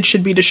Carthage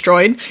should be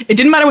destroyed. It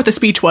didn't matter what the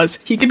speech was.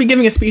 He could be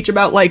giving a speech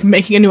about, like,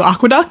 making a new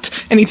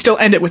aqueduct, and he'd still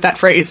end it with that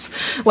phrase.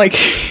 Like,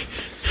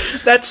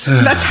 that's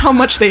how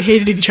much they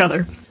hated each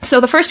other.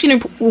 So the First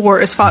Punic War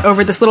is fought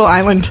over this little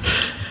island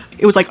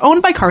It was like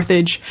owned by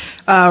Carthage.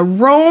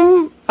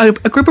 Rome, a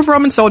group of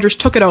Roman soldiers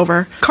took it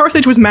over.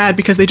 Carthage was mad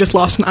because they just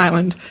lost an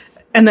island.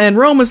 And then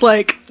Rome was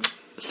like,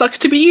 sucks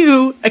to be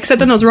you, except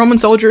then those Roman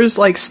soldiers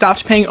like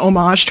stopped paying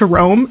homage to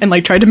Rome and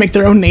like tried to make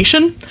their own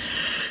nation.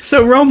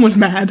 So Rome was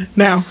mad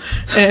now.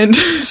 And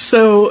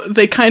so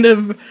they kind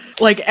of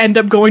like end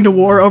up going to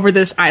war over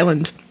this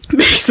island,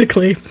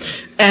 basically.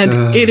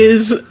 And it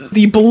is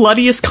the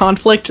bloodiest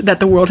conflict that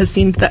the world has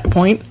seen to that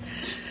point.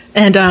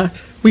 And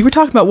we were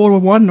talking about World War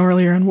One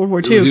earlier and World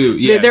War Two.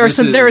 Yeah, there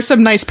are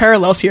some nice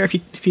parallels here if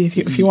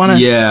you want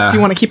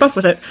to keep up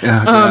with it.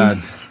 Oh,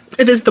 God.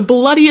 It is the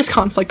bloodiest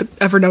conflict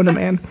ever known to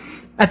man.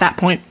 At that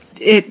point,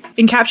 it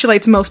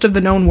encapsulates most of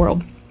the known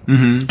world.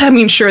 Mm-hmm. I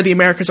mean, sure, the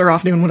Americas are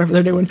off doing whatever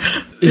they're doing.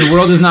 The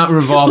world does not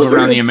revolve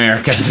around the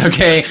Americas,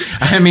 okay?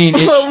 I mean,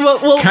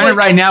 kind of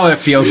right now it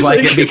feels like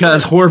it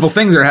because horrible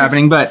things are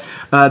happening, but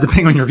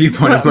depending on your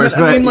viewpoint, of course.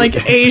 But I mean,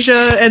 like,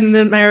 Asia and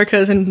the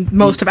Americas and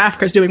most of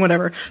Africa is doing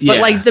whatever. But,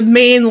 like, the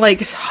main,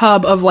 like,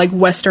 hub of, like,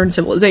 Western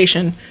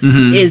civilization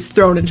is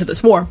thrown into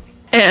this war.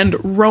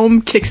 And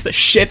Rome kicks the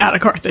shit out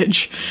of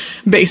Carthage,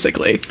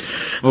 basically.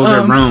 Well,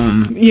 they're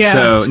Rome. Yeah.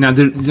 So now,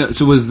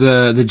 so was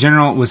the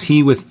general? Was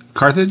he with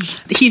Carthage?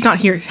 He's not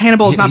here.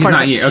 Hannibal is not part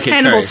of it. Here. Okay,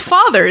 Hannibal's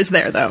father is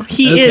there, though.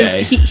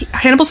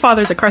 Hannibal's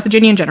father is a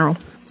Carthaginian general.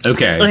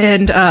 Okay.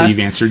 And so you've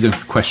answered the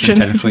question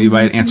technically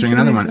by answering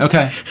another one.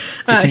 Okay.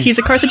 He's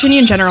a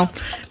Carthaginian general,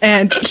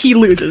 and he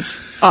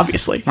loses,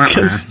 obviously,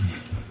 because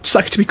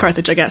sucks to be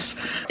Carthage, I guess.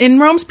 In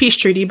Rome's peace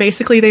treaty,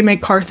 basically they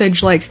make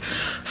Carthage like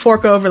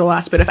fork over the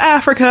last bit of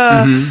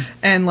Africa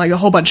and like a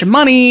whole bunch of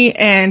money,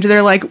 and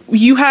they're like,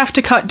 you have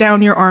to cut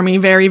down your army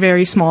very,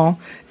 very small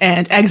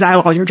and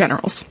exile all your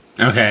generals.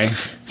 Okay.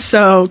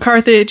 So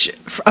Carthage,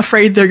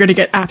 afraid they're going to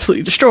get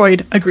absolutely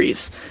destroyed,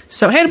 agrees.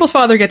 So Hannibal's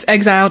father gets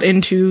exiled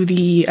into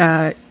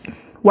the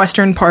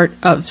western part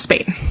of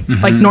Spain,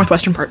 like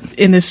northwestern part.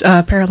 In this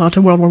parallel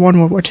to World War I,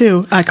 World War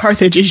II,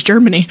 Carthage is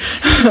Germany.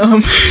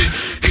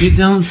 You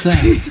don't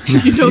say.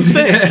 You don't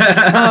say.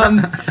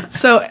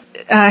 So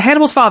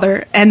Hannibal's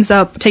father ends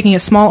up taking a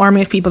small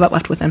army of people that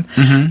left with him,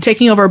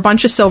 taking over a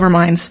bunch of silver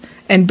mines,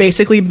 and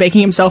basically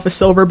making himself a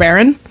silver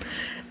baron,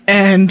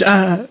 and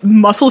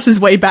muscles his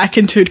way back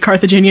into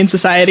Carthaginian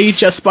society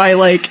just by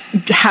like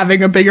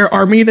having a bigger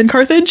army than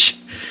Carthage.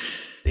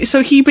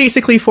 So he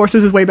basically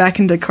forces his way back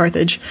into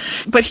Carthage.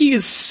 But he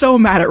is so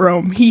mad at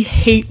Rome.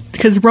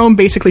 Because Rome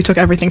basically took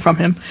everything from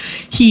him.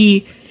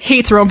 He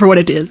hates Rome for what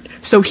it did.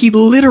 So he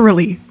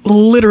literally,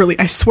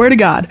 I swear to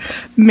God,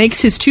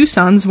 makes his two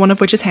sons, one of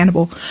which is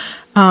Hannibal,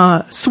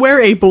 swear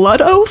a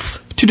blood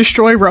oath to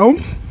destroy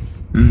Rome.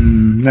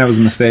 That was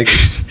a mistake.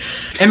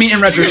 I mean,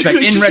 in retrospect.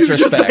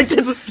 It's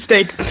a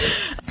mistake.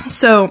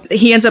 So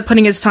he ends up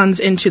putting his sons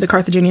into the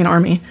Carthaginian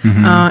army,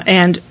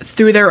 and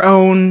through their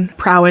own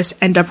prowess,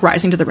 end up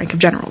rising to the rank of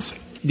generals.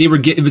 It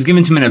was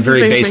given to them at a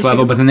very base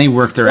level, but then they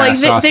worked their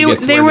ass off to get to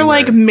where they were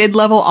like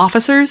mid-level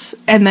officers,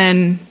 and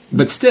then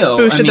but still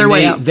boosted their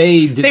way up.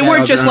 They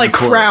weren't just like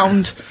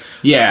crowned.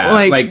 Yeah,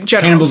 like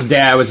Hannibal's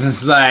dad was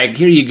just like,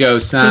 "Here you go,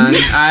 son.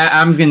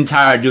 I'm getting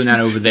tired of doing that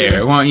over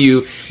there. Why don't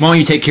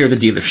you take care of the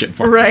dealership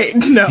for me?" Right?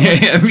 No,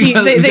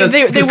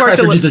 they worked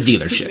just a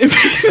dealership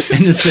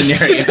in this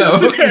scenario.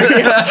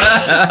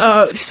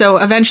 So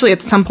eventually,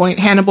 at some point,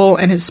 Hannibal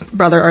and his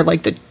brother are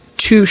like the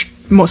two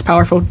most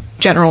powerful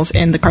generals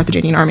in the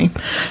Carthaginian army,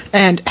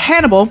 and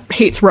Hannibal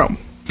hates Rome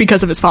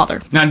because of his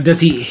father. Now, does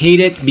he hate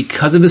it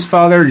because of his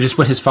father, or just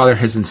what his father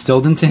has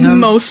instilled into him?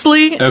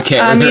 Mostly. Okay.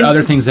 Are there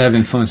other things that have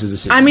influenced his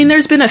decision? I mean,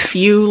 there's been a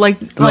few,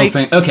 like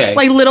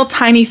little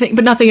tiny things,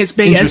 but nothing as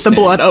big as the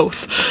blood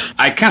oath.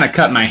 I kind of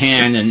cut my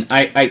hand, and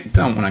I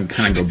don't want to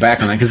kind of go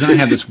back on that, because then I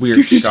have this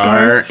weird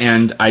scar,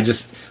 and I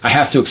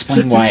have to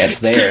explain why it's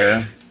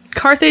there.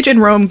 Carthage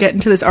and Rome get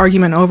into this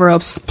argument over a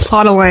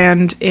plot of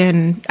land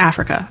in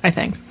Africa, I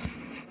think.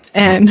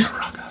 And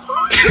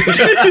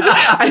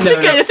I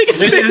think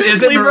it's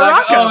basically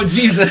Morocco. Oh,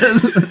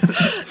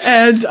 Jesus.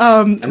 And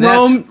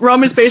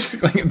Rome is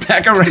basically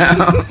back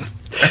around.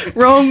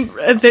 Rome,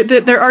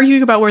 they're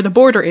arguing about where the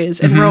border is,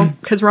 and Rome,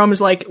 because Rome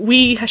is like,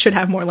 we should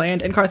have more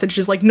land, and Carthage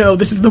is like, no,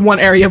 this is the one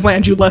area of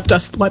land you let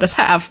us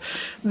have.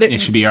 It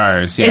should be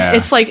ours. Yeah,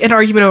 it's like an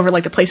argument over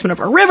like the placement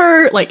of a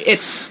river. Like it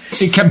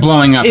kept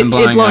blowing up and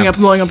blowing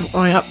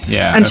up.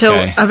 Yeah, until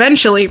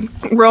eventually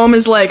Rome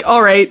is like,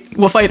 all right,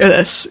 we'll fight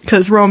this,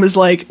 because Rome is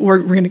like, we're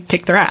gonna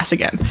kick their ass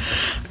again,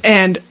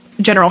 and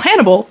General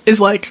Hannibal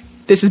is like,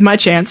 this is my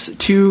chance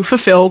to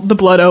fulfill the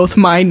blood oath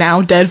my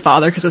now dead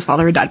father, because his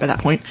father had died by that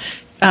point,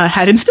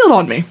 had instilled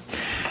on me.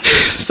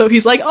 So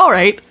he's like, all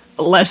right,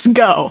 let's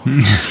go.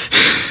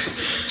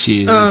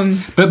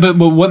 Jesus. But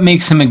what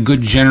makes him a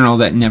good general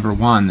that never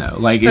won, though?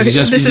 Like, it's we're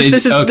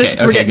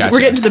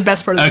getting to the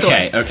best part of the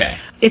story. Okay.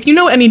 If you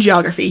know any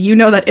geography, you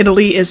know that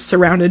Italy is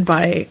surrounded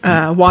by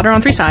water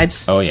on three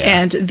sides. Oh, yeah.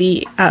 And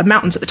the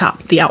mountains at the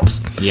top, the Alps.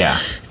 Yeah.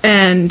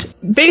 And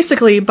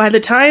basically, by the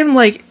time,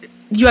 like,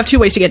 you have two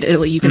ways to get to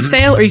Italy. You can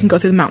sail or you can go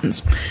through the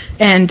mountains.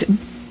 And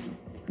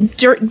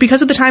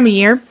because of the time of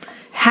year,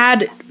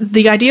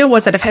 the idea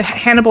was that if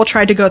Hannibal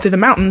tried to go through the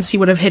mountains, he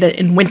would have hit it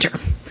in winter.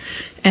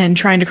 and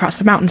trying to cross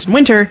the mountains in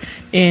winter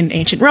in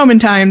ancient Roman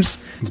times,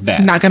 It's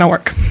bad. not going to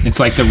work. It's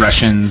like the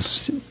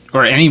Russians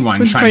or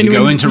anyone trying to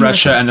go into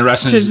Russia and the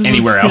Russians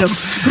anywhere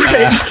else.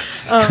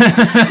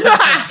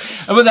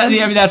 But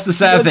that's the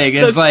sad thing.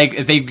 It's like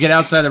if they get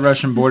outside the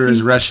Russian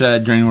borders, Russia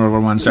during World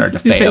War I started to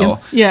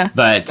fail. Yeah,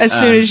 but as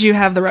soon as you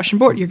have the Russian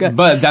border, you're good.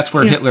 But that's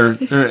where Hitler.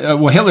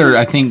 Hitler,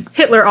 I think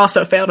Hitler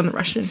also failed in the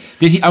Russian.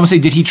 Did he? I would say,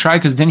 did he try?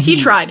 Because then he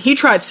tried. He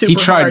tried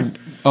super hard.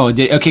 Oh,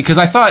 okay. Because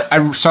I thought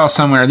I saw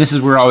somewhere. This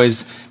is where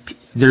always.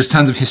 There's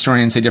tons of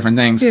historians say different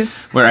things. Yeah.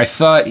 Where I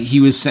thought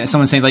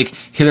someone saying like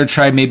Hitler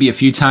tried maybe a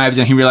few times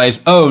and he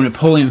realized, oh,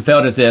 Napoleon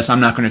failed at this. I'm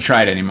not going to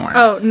try it anymore.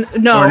 Oh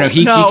no, or no,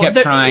 he kept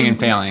trying and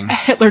failing.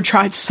 Hitler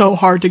tried so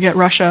hard to get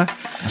Russia.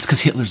 That's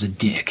because Hitler's a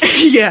dick.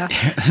 Yeah,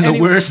 the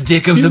worst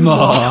dick of them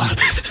all.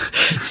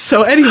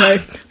 So anyway,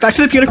 back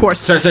to the Punic Wars.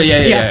 Sorry,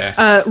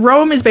 yeah.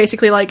 Rome is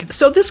basically like,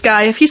 so this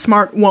guy, if he's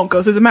smart, won't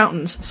go through the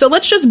mountains. So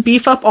let's just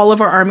beef up all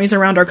of our armies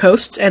around our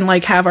coasts and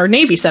like have our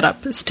navy set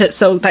up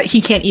so that he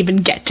can't even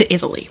get to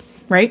Italy,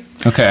 right?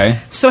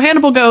 Okay. So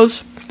Hannibal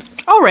goes,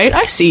 all right,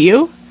 I see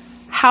you.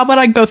 How about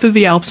I go through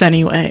the Alps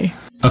anyway?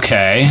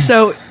 Okay.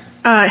 So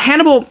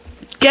Hannibal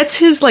gets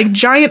his like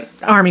giant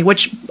army,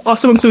 which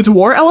also includes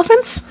war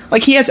elephants.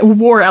 Like he has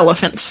war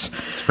elephants.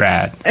 It's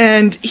rad.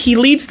 And he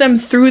leads them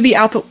through the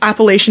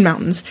Appalachian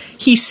Mountains.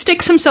 He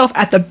sticks himself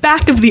at the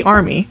back of the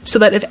army so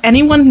that if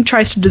anyone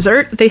tries to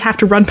desert, they have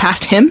to run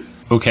past him.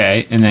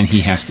 Okay, and then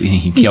he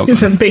kills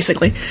them.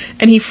 Basically.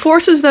 And he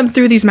forces them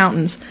through these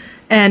mountains.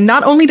 And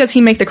not only does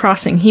he make the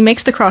crossing, he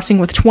makes the crossing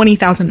with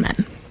 20,000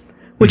 men,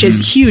 which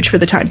is huge for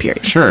the time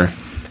period. Sure.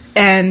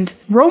 And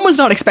Rome was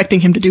not expecting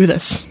him to do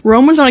this.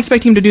 Rome was not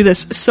expecting him to do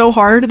this so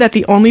hard that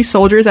the only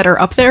soldiers that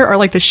are up there are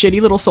like the shitty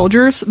little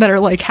soldiers that are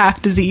like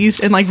half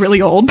diseased and like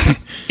really old.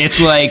 It's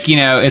like,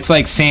 it's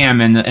like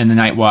Sam in the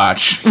Night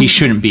Watch. He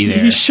shouldn't be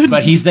there.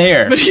 But he's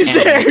there. But he's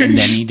there. And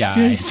then he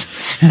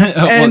dies.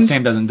 Well,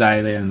 Sam doesn't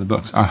die there in the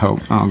books. I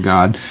hope. Oh,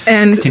 God.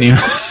 And continue.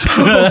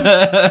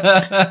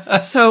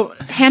 So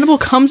Hannibal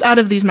comes out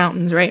of these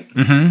mountains, right?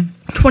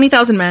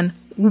 20,000 men,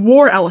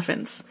 war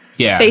elephants.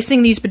 Yeah.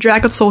 Facing these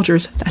bedraggled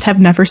soldiers that have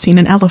never seen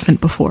an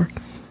elephant before.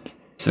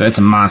 So that's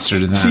a monster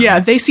to them. So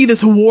yeah, they see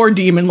this war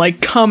demon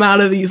like come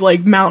out of these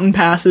like mountain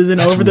passes and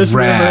over this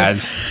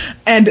river.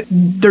 And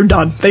they're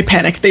done. They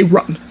panic. They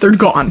run. They're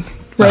gone.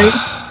 Right?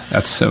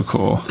 That's so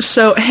cool.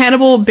 So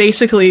Hannibal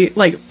basically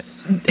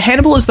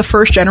Hannibal is the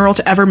first general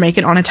to ever make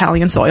it on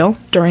Italian soil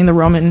during the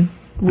Roman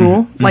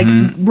rule, like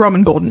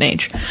Roman Golden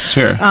Age.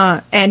 Sure.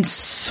 And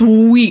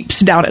sweeps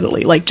down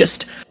Italy, like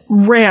just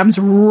rams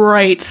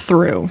right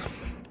through.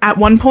 At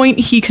one point,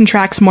 he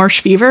contracts marsh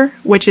fever,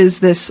 which is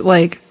this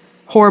like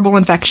horrible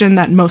infection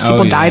that most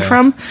people died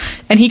from,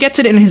 and he gets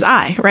it in his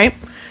eye, right?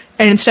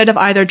 And instead of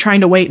either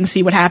trying to wait and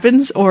see what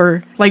happens,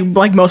 or like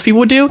most people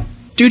would do,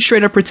 dude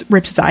straight up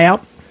rips his eye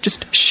out,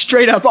 just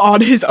straight up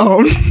on his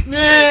own.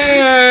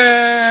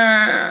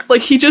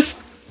 Like he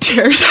just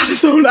tears out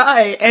his own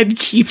eye and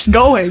keeps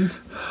going.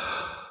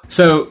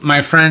 So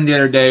my friend the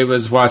other day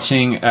was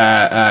watching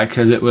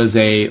because it was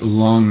a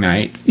long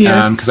night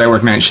because I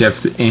work night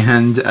shift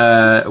and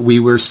we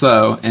were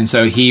slow, and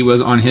so he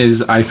was on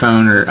his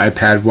iPhone or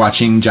iPad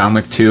watching John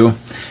Wick 2.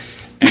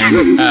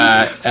 And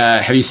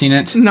have you seen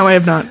it? No, I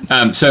have not.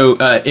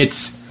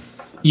 It's,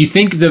 you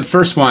think the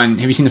first one?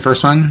 Have you seen the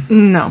first one?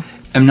 No.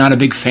 I'm not a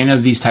big fan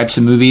of these types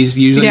of movies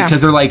usually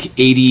because they're like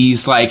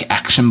 80s like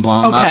action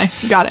blown up.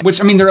 Okay, got it. Which,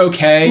 I mean, they're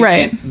okay.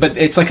 Right. But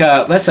it's like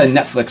that's a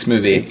Netflix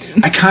movie.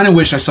 I kind of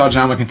wish I saw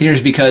John Wick in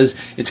theaters because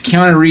it's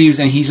Keanu Reeves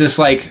and he's just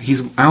like,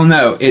 I don't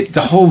know.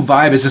 The whole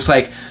vibe is just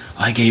like,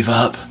 I gave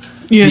up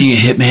being a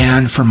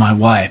hitman for my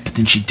wife, but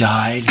then she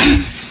died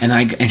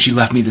and she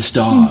left me this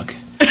dog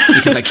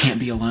because I can't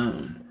be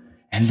alone.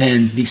 And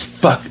then these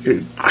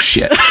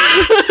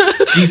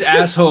these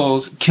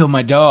assholes kill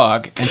my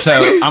dog, and so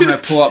I'm gonna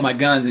pull out my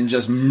guns and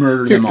just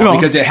murder them all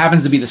because it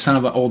happens to be the son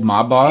of an old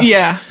mob boss.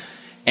 Yeah.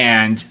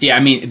 And I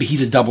mean,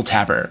 he's a double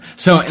tapper,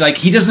 so like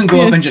he doesn't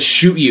go up and just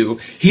shoot you.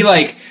 He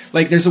like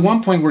there's a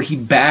one point where he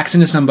backs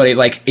into somebody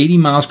like 80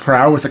 miles per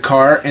hour with a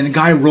car, and the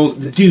guy rolls.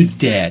 The dude's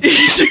dead, but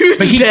he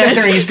sits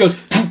there and he just goes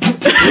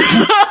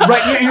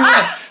right. You're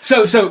right.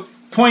 So.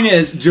 Point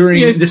is,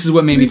 this is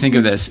what made me think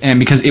of this, and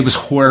because it was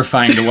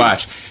horrifying to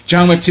watch.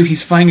 John Wick 2,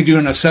 he's fighting a dude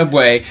on a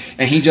subway,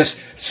 and he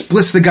just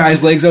splits the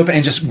guy's legs open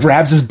and just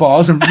grabs his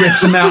balls and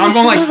rips them out. I'm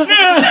going like,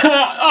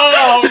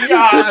 oh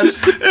god,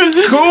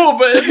 it's cool,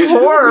 but it's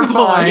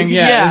horrifying.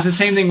 Yeah, it's the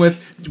same thing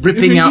with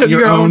ripping out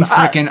your own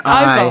freaking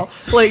eye.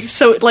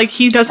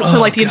 He doesn't.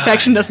 So the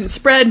infection doesn't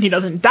spread, and he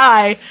doesn't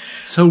die.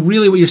 So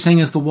really, what you're saying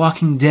is The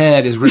Walking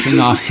Dead is ripping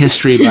off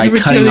history by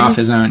cutting off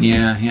his own.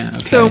 Yeah.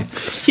 Okay. So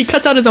he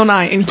cuts out his own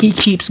eye, and he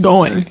keeps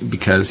going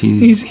because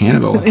he's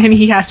Hannibal, and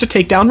he has to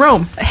take down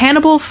Rome.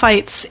 Hannibal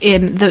fights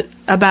in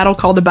a battle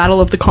called the Battle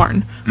of the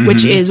Carn,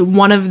 which is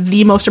one of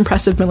the most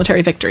impressive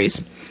military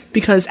victories.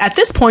 Because at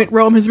this point,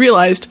 Rome has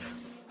realized,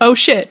 oh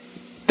shit,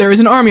 there is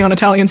an army on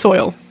Italian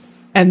soil,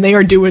 and they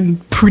are doing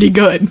pretty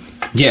good.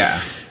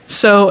 Yeah.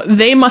 So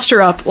they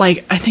muster up, I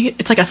think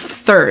it's like a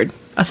third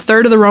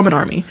of the Roman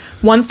army,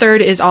 One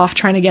third is off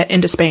trying to get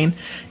into Spain,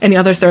 and the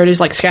other third is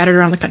like scattered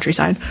around the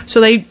countryside.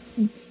 So they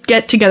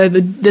get together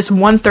this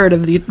one third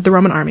of the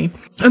Roman army,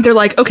 and they're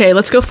like, okay,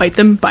 let's go fight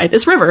them by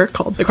this river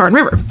called the Carn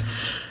River.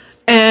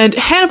 And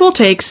Hannibal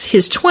takes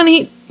his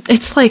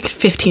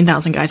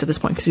 15,000 guys at this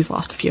point because he's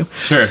lost a few.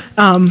 Sure.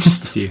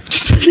 Just a few.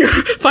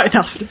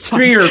 5,000. It's fine.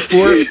 3,000 or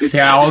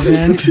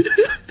 4,000.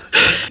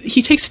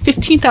 He takes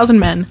 15,000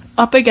 men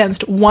up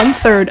against one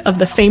third of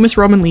the famous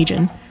Roman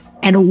legion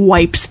and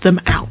wipes them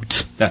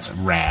out. That's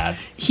rad.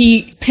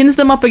 He pins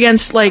them up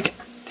against, like...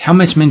 How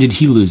much men did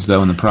he lose,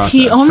 though, in the process?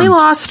 He only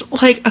lost,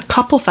 like, a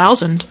couple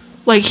thousand.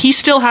 Like, he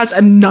still has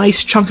a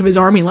nice chunk of his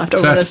army left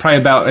over. So that's probably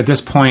about, at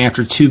this point,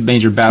 after 2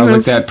 major battles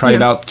like that, probably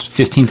about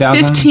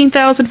 15,000?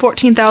 15,000,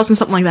 14,000,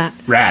 something like that.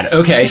 Rad.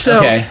 Okay, so,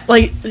 okay.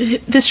 like,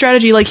 this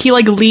strategy, like, he,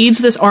 like, leads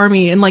this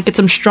army and, like, gets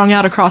them strung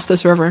out across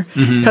this river.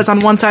 Because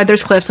on one side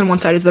there's cliffs and one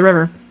side is the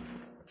river.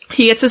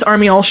 He gets his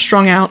army all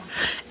strung out,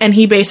 and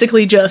he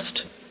basically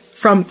just,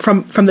 from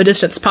the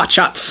distance, pot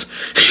shots.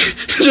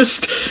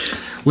 Just...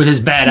 With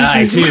his bad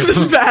eye, too. With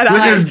his bad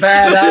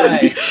eye.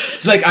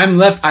 It's like, I'm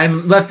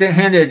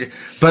left-handed,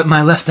 but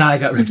my left eye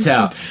got ripped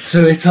out.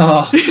 So it's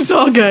all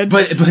good.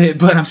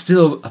 But I'm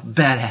still a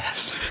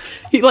badass.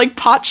 He, like,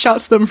 pot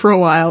shots them for a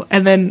while,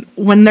 and then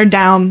when they're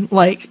down,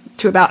 like,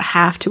 to about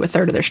half to a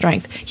third of their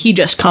strength, he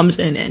just comes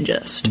in and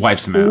just...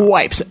 Wipes them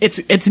out.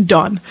 It's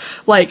done.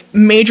 Like,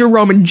 major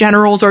Roman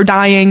generals are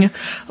dying.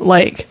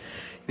 Like,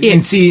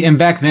 and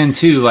back then,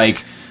 too,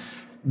 like...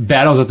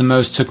 Battles at the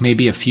most took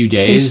maybe a few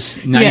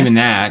days, not even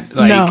that.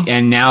 Like, no.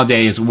 And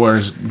nowadays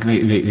wars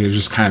they're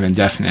just kind of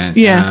indefinite.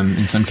 Yeah.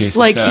 In some cases,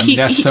 like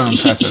that's so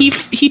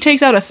impressive. He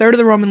takes out a third of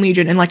the Roman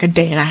legion in like a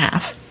day and a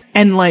half,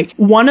 and like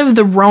one of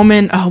the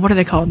Roman what are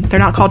they called? They're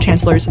not called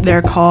chancellors.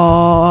 They're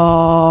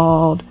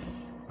called.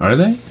 Are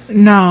they?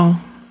 No.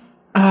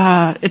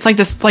 It's like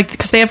this, like,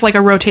 because they have like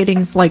a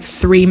rotating like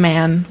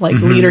 3-man like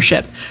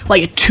leadership.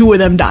 Like 2 of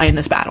them die in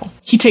this battle.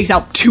 He takes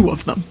out 2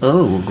 of them.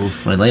 Oh,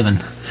 we're leaving.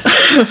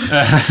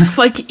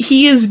 Like,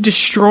 he is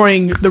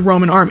destroying the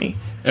Roman army.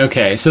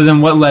 Okay, so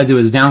then what led to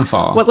his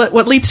downfall?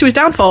 What leads to his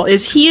downfall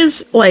is he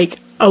is like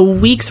a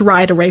week's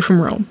ride away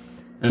from Rome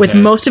with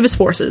most of his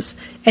forces,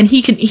 and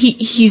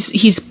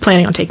he's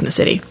planning on taking the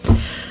city.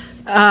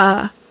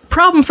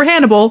 Problem for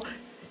Hannibal: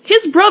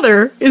 his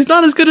brother is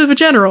not as good of a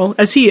general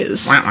as he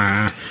is,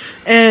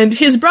 and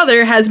his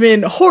brother has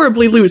been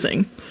horribly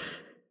losing.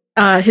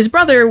 His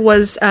brother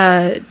was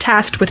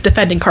tasked with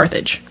defending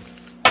Carthage.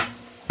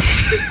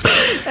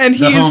 And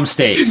the home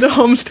state. The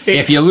home state.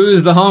 If you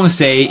lose the home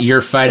state,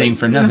 you're fighting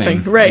for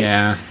nothing. Right.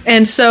 Yeah.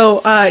 And so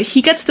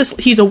he gets this...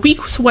 He's a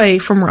week's away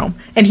from Rome,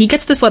 and he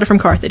gets this letter from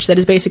Carthage that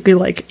is basically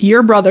like,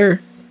 your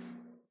brother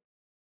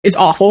is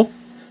awful.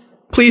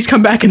 Please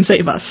come back and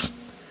save us.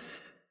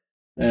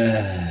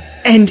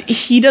 And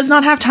he does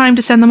not have time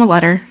to send them a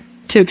letter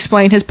to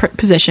explain his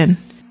position.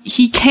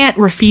 He can't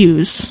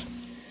refuse.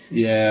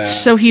 Yeah.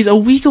 So he's a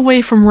week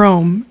away from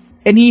Rome,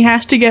 and he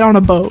has to get on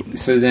a boat.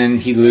 So then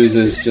he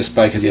loses just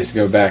because he has to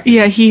go back.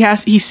 Yeah,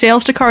 he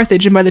sails to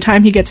Carthage, and by the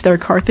time he gets there,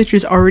 Carthage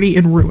is already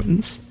in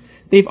ruins.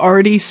 They've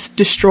already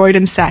destroyed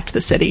and sacked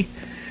the city.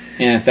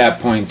 And at that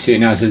point, too,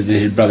 now did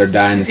his brother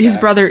die in the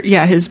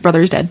sack? His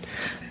brother's dead.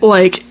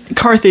 Like,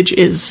 Carthage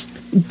is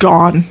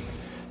gone.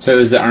 So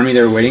is the army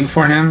there waiting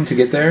for him to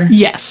get there?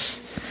 Yes.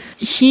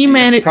 He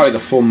managed... It's probably the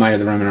full might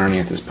of the Roman army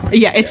at this point.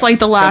 Yeah, it's like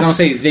the last... I don't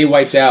say they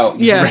wiped out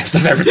the rest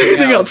of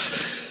everything else.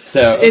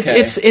 So, okay.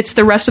 It's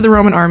the rest of the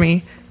Roman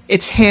army.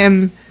 It's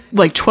him,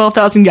 like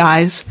 12,000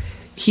 guys.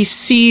 He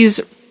sees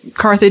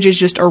Carthage is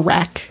just a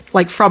wreck,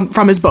 like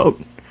from his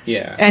boat.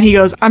 Yeah. And he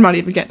goes, I'm not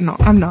even getting on.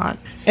 I'm not.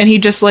 And he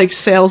just like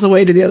sails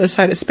away to the other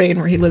side of Spain,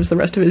 where he lives the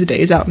rest of his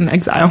days out in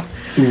exile.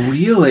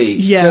 Really?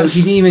 Yes. So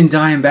he didn't even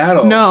die in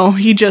battle? No,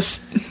 he's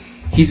just...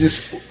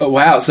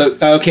 wow. So,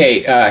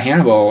 okay,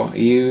 Hannibal,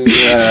 you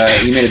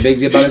made a big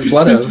deal about his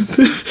blood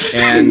oath,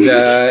 and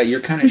you're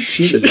kind of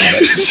shitty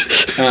at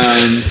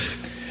it.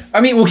 I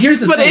mean, well, here's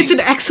the thing. But it's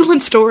an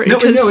excellent story. No,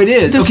 it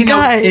is. This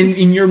guy... Now,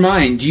 in your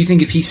mind, do you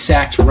think if he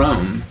sacked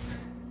Rome,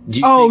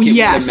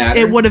 yes,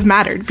 it would have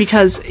mattered,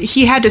 because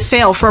he had to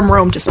sail from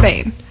Rome to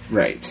Spain.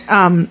 Right.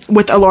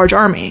 With a large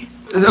army.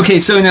 Okay,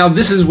 so now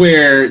this is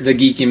where the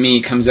geek in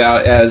me comes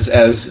out as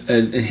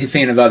a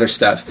fan of other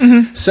stuff.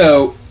 Mm-hmm.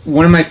 So,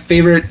 one of my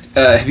favorite...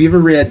 have you ever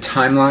read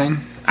Timeline?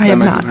 I have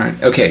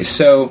not. Okay,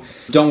 so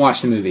don't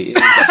watch the movie. It's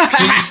a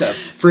piece of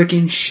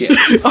freaking shit.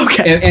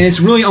 Okay. And it's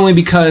really only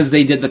because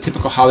they did the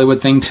typical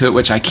Hollywood thing to it,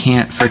 which I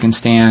can't freaking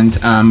stand.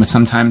 But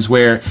sometimes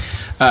where...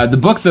 the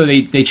book, though,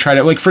 they try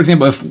to... Like, for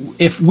example,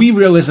 if we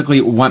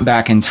realistically went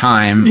back in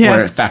time,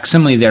 or a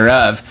facsimile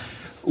thereof...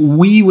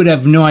 we would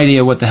have no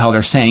idea what the hell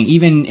they're saying,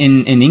 even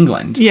in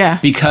England. Yeah.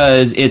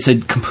 Because it's a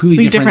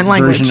completely different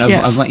version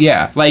language, of...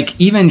 Yeah. Like,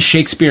 even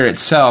Shakespeare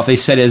itself, they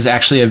said, is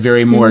actually a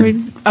very more...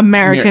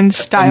 American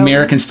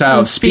style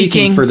of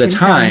speaking for the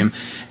time.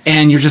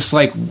 And you're just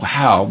like,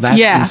 wow, that's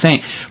Yeah.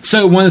 insane.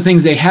 So one of the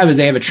things they have is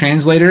they have a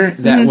translator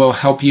that will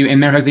help you. And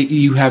matter of fact,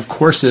 you have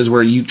courses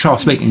where you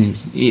Charles speaking.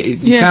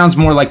 It sounds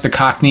more like the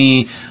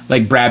Cockney,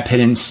 like Brad Pitt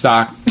and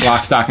Lock,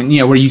 Stock, and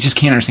where you just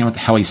can't understand what the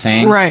hell he's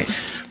saying. Right.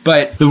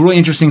 But the really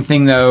interesting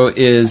thing, though,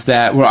 is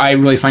that what I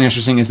really find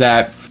interesting is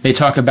that they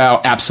talk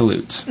about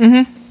absolutes.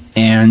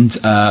 And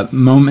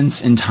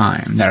moments in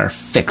time that are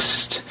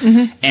fixed,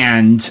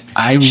 and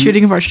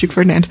Shooting of Archduke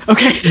Ferdinand.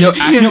 Okay,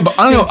 but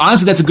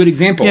honestly, that's a good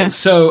example. Yeah.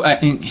 So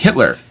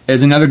Hitler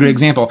is another good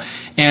example,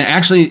 and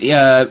actually,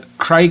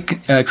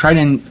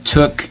 Crichton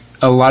took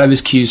a lot of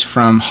his cues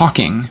from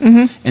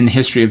Hawking in the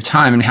history of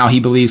time and how he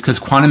believes, because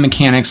quantum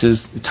mechanics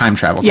is time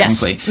travel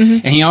technically,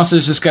 and he also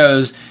just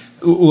goes,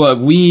 look,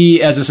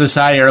 we as a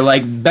society are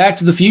like Back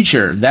to the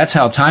Future. That's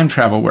how time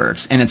travel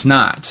works, and it's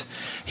not.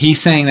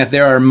 He's saying that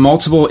there are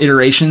multiple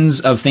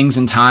iterations of things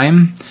in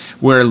time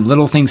where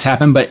little things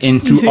happen, but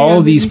through all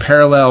of these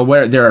parallel,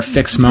 where there are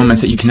fixed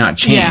moments that you cannot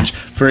change.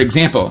 For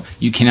example,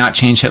 you cannot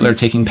change Hitler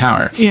taking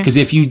power. Because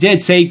if you did,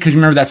 because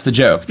remember, that's the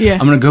joke. I'm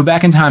going to go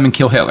back in time and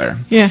kill Hitler.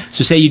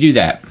 So say you do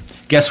that.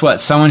 Guess what?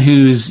 Someone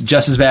who's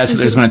just as bad as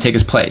Hitler is going to take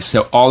his place.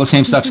 So all the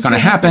same stuff's going to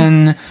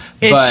happen.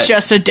 It's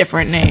just a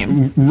different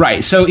name.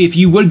 Right. So if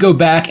you would go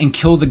back and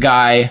kill the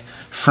guy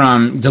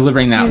from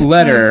delivering that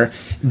letter,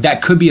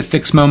 that could be a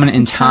fixed moment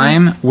in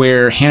time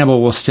where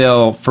Hannibal will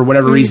still, for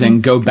whatever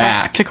reason, go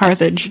back to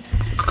Carthage.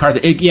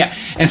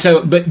 And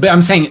so, but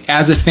I'm saying,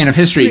 as a fan of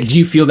history, do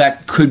you feel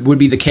that would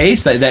be the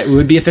case, that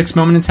would be a fixed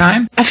moment in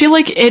time? I feel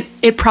like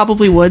it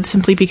probably would,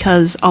 simply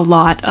because a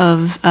lot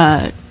of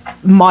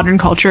modern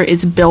culture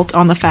is built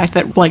on the fact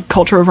that, like,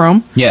 culture of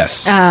Rome.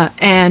 Yes.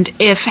 And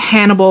if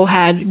Hannibal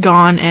had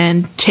gone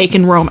and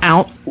taken Rome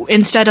out,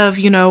 instead of,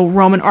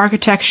 Roman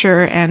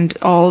architecture and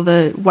all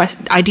the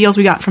ideals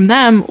we got from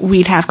them,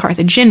 we'd have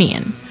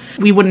Carthaginian.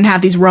 We wouldn't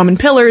have these Roman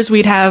pillars.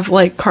 We'd have,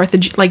 like,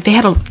 Carthage. Like, they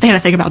had a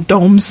thing about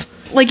domes.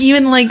 Like,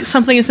 even, like,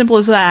 something as simple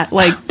as that.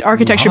 Like,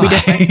 architecture would be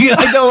different.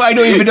 I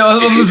don't even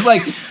know. It was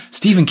like,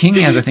 Stephen King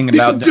has a thing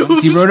about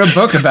domes. He wrote a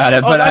book about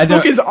it, but that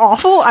book is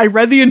awful. I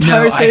read the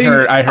entire thing.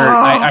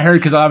 I heard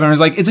because a lot of everyone was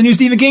like, it's a new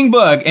Stephen King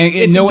book. And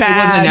it wasn't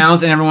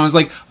announced, and everyone was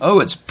like, oh,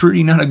 it's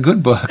pretty not a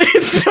good book.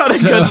 It's not a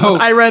good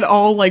book. I read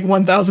all, like,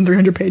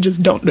 1,300 pages.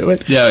 Don't do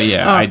it.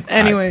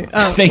 Anyway.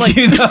 Thank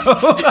you,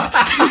 though.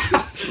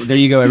 There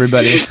you go,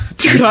 everybody.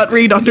 Do not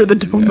read Under the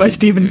Dome by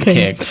Stephen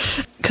King.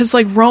 Because,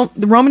 like,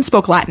 the Romans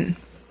spoke Latin.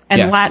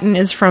 And Latin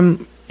is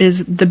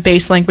the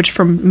base language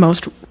from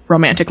most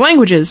Romantic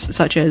languages,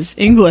 such as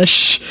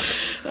English.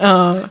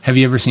 Have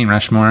you ever seen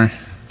Rushmore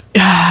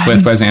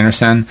with Wes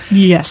Anderson?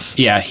 Yes.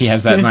 Yeah, he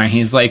has that line.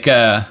 He's like,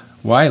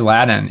 why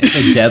Latin? It's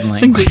a dead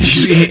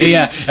language.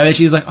 And then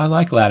she's like, I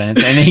like Latin. And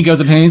then he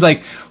goes up and he's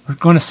like, we're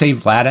going to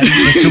save Latin.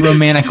 It's a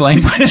Romantic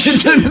language.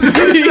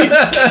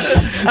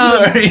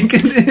 Sorry.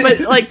 But,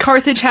 like,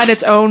 Carthage had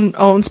its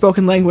own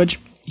spoken language.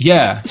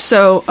 Yeah.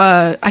 So,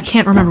 I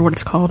can't remember what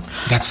it's called.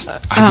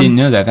 I didn't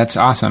know that. That's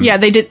awesome. Yeah,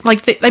 they did,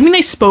 like,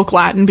 they spoke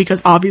Latin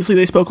because obviously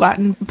they spoke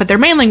Latin, but their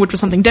main language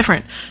was something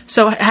different.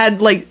 So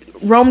had, like,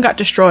 Rome got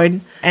destroyed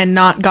and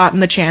not gotten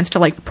the chance to,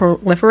 like,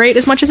 proliferate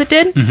as much as it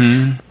did,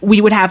 we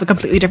would have a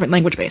completely different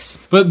language base.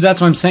 But that's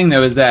what I'm saying,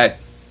 though, is that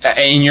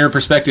in your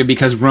perspective,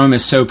 because Rome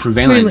is so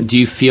prevalent, do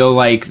you feel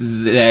like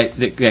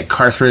that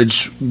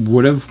Carthage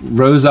would have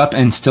rose up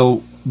and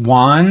still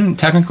won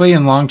technically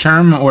in long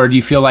term, or do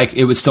you feel like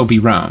it would still be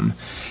Rome?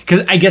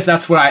 Because I guess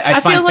that's what I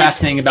find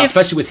fascinating about,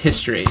 especially with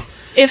history.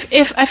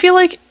 If I feel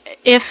like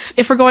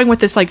if we're going with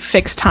this, like,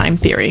 fixed time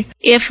theory,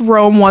 if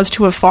Rome was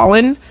to have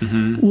fallen,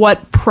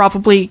 what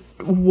probably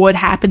would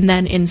happen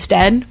then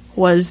instead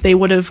was they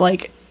would have,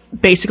 like,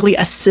 basically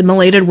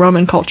assimilated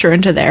Roman culture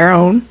into their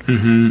own,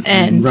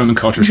 and Roman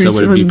culture still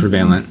would be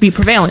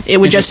prevalent. It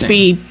would just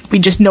be, we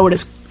just know it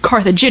as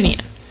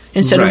Carthaginian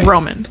instead of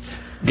Roman.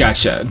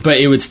 Gotcha, but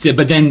it would still.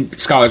 But then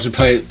scholars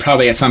would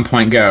probably at some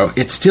point go,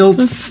 it's still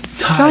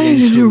tied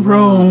into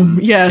Rome.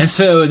 Yes, and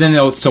so then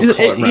they'll still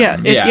call it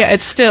Rome.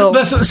 It's still.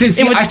 So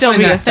it would still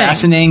be a thing.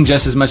 Fascinating,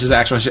 just as much as the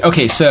actual history.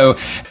 Okay, so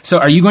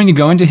are you going to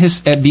go into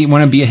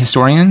want to be a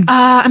historian?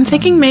 I'm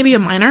thinking maybe a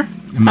minor.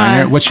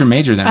 What's your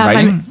major then?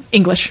 Writing?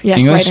 English.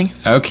 Yes, English? Writing.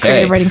 Okay.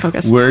 Creative writing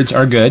focus. Words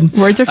are good.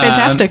 Words are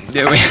fantastic.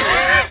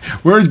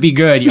 Words be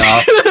good,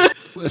 y'all.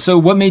 So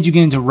what made you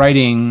get into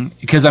writing?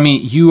 Because, I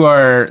mean, you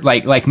are,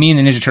 like me and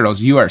the Ninja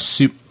Turtles, you are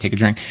take a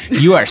drink.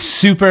 You are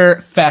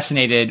super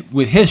fascinated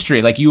with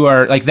history. Like, you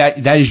are, like, that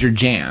is your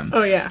jam.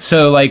 Oh, yeah.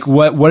 So, like,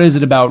 what is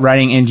it about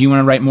writing? And do you want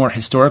to write more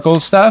historical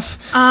stuff?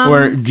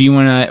 Or do you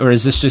want to, or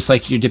is this just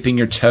like you're dipping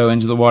your toe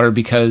into the water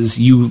because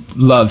you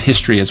love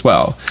history as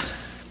well?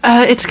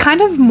 It's kind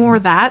of more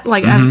that.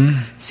 Like,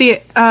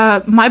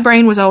 my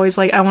brain was always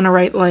like, I want to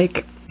write,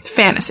 like,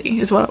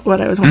 fantasy is what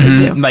I was wanting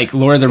to do. Like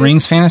Lord of the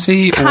Rings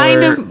fantasy,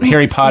 kind of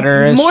Harry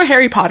Potter-ish? More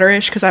Harry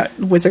Potter-ish, because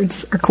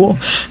wizards are cool.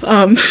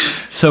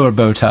 So are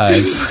bow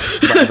ties,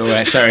 by the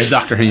way. Sorry,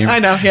 Doctor Who. I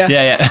know, yeah.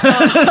 Yeah.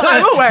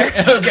 I'm aware.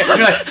 Okay. You're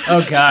like,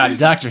 oh God,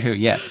 Doctor Who,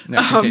 yes.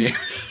 No, continue.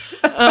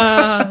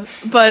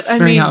 But I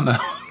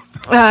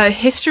mean,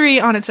 history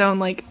on its own,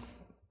 like,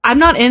 I'm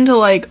not into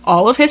like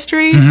all of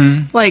history.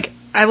 Like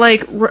I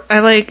like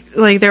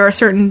there are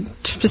certain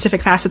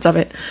specific facets of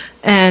it,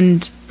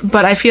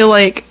 but I feel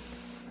like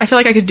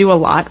I could do a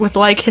lot with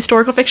like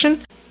historical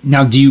fiction.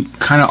 Now, do you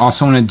kind of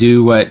also want to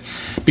do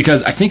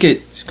because I think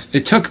it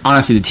took,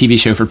 honestly, the TV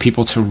show for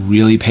people to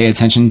really pay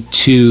attention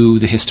to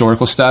the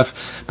historical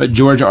stuff, but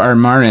George R. R.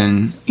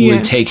 Martin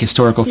would take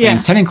historical things. Yeah.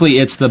 Technically,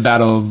 it's the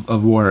Battle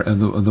of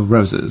the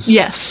Roses.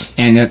 Yes.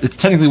 And it's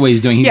technically what he's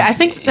doing. I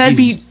think that'd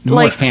be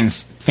more like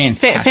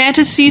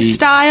fantasy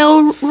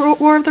style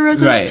War of the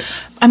Roses. Right.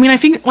 I mean, I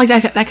think like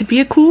that could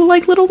be a cool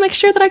like little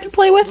mixture that I could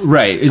play with.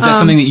 Right. Is that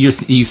something that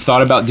you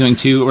thought about doing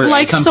too, or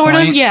like at some sort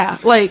point? of? Yeah.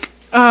 Like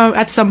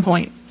at some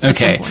point.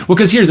 Okay. Well,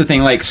 because here's the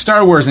thing: like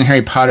Star Wars and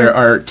Harry Potter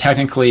are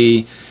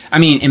technically, I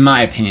mean, in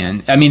my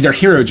opinion, they're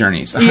hero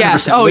journeys. 100%,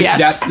 yes. Oh, yes.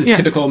 That's the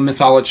typical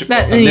mythological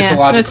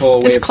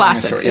way it's of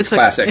classic. Story. It's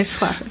classic. It's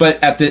classic.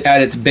 But at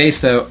its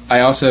base, though, I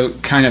also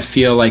kind of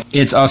feel like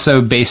it's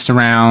also based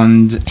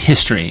around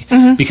history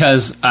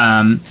because,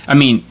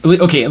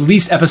 at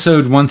least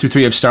episode 1 through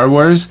 3 of Star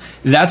Wars,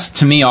 that's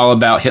to me all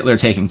about Hitler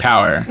taking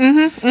power,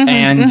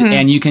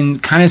 and you can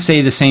kind of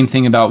say the same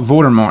thing about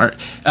Voldemort.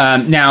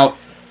 Now.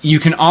 You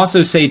can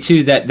also say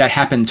too that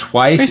happened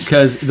twice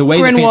because the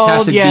way the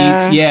Fantastic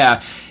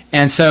Beasts,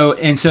 and so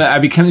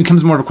it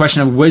becomes more of a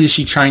question of what is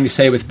she trying to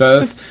say with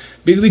both.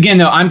 But again,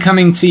 though,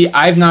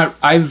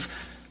 I've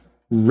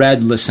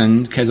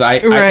listened because I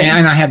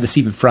have the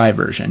Stephen Fry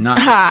version, not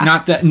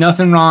that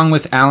nothing wrong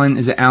with Alan.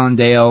 Is it Alan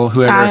Dale?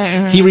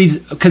 Whoever he reads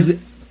because.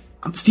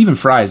 Stephen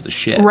Fry is the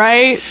shit.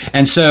 Right.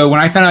 And so when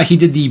I found out he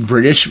did the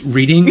British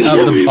reading of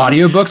the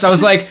audiobooks, I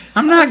was like,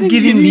 I'm not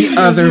getting the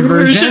other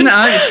version.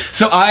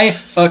 So I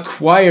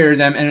acquired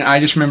them, and I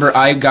just remember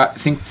I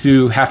got,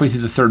 halfway through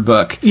the third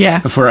book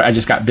before I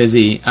just got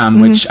busy,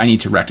 which I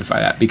need to rectify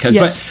that.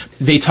 But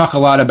they talk a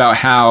lot about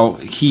how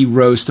he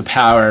rose to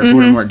power,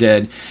 Voldemort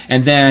did.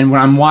 And then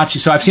when I'm watching,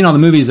 so I've seen all the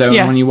movies, though,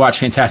 and when you watch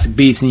Fantastic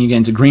Beasts, and you get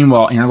into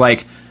Greenwald, and you're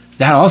like,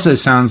 that also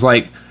sounds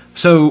like...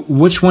 So,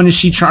 which one is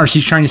she trying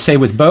to say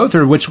with both,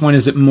 or which one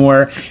is it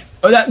more?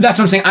 Oh, that's what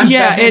I'm saying. I'm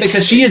fascinated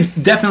because she is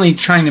definitely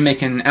trying to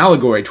make an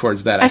allegory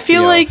towards that. I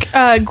feel like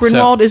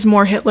Grindelwald is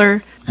more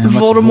Hitler.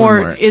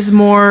 Voldemort is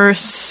more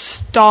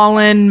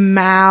Stalin,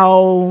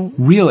 Mao.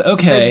 Really?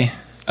 Okay.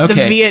 The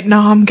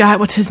Vietnam guy.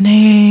 What's his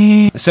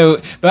name?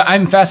 So, but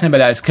I'm fascinated by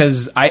that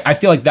because I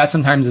feel like that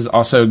sometimes is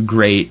also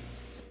great.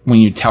 When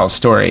you tell a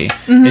story,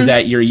 is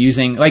that you're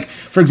using, like,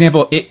 for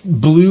example, it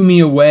blew me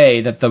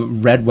away that the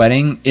Red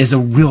Wedding is a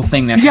real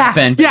thing that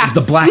happened. Yeah. It's the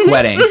Black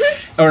Wedding.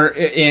 Or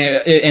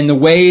in the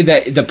way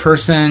that the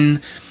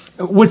person...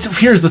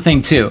 Here's the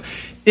thing, too.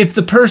 If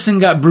the person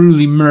got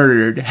brutally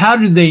murdered, how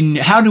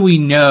do we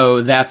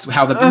know that's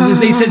how because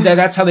they said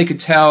that's how they could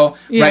tell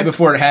right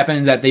before it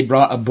happened that they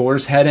brought a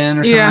boar's head in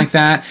or something like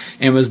that,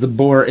 and it was the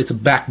boar. It's a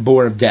back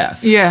boar of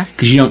death. Yeah,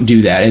 because you don't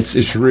do that.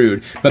 It's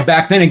rude. But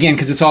back then again,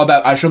 because it's all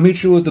about I shall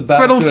meet you at the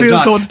battlefield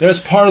of dawn. There's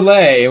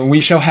parley, and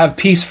we shall have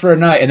peace for a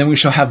night, and then we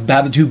shall have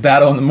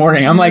battle in the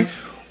morning. I'm like,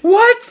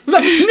 what?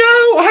 Like, no,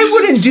 I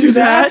wouldn't do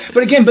that.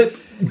 But again,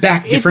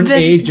 back different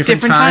age,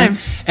 different time.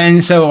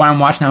 And so when I'm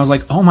watching, I was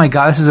like, oh my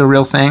God, this is a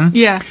real thing.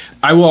 Yeah.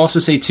 I will also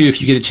say, too,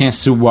 if you get a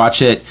chance to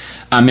watch it,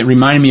 it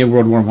reminded me of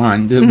World War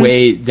I, the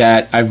way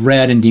that I've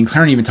read, and Dean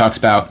Clarence even talks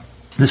about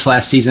this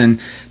last season,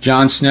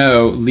 Jon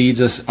Snow leads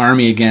this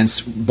army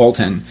against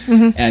Bolton.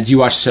 And do you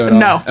watch the show at all?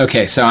 No.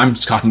 Okay, so I'm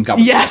talking about...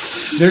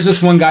 Yes! There's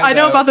this one guy... I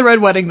know about the Red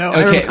Wedding, though.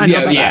 Okay, I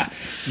know about that.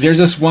 There's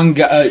this one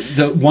guy,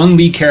 the one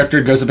lead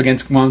character goes up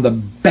against one of the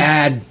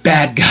bad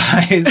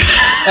guys.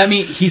 I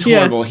mean, he's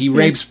horrible. He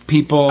rapes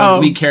people,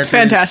 lead characters.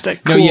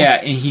 Fantastic. No, cool.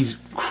 And he's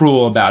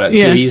cruel about it,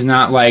 too. He's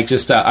not like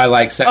just, I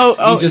like sex.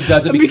 He just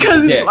does it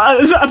because he's a dick.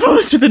 As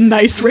opposed to the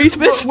nice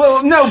rapist.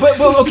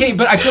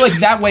 But I feel like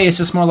that way it's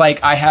just more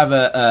like I have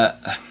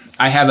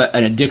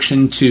an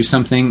addiction to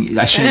something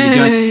I shouldn't be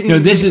doing. No,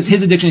 this is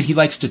his addiction. He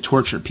likes to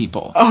torture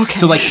people. Okay.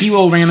 So like he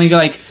will randomly go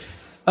like,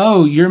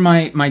 oh, you're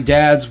my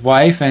dad's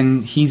wife,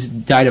 and he's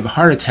died of a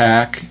heart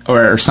attack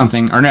or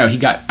something. Or no,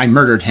 I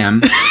murdered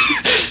him,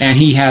 and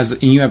you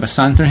have a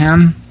son through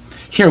him.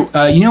 Here,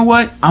 you know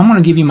what? I want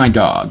to give you my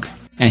dog.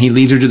 And he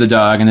leads her to the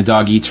dog, and the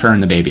dog eats her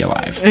and the baby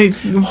alive.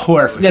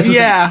 Horrifying. That's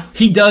what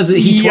he does it.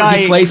 He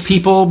plays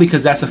people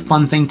because that's a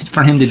fun thing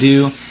for him to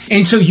do.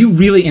 And so you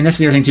really, and that's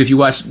the other thing too, if you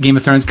watch Game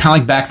of Thrones, kind of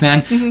like back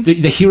then,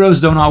 the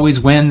heroes don't always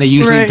win. They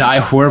usually die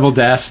horrible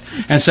deaths.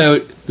 And so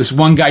this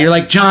one guy, you're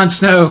like, Jon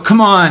Snow, come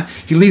on.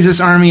 He leads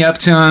this army up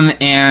to him,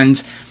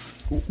 and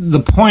the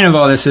point of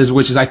all this is,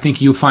 which is I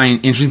think you'll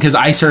find interesting, because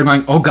I started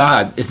going, oh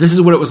God, if this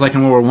is what it was like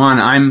in World War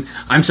I,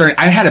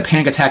 I had a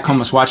panic attack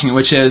almost watching it,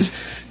 which is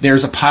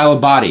there's a pile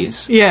of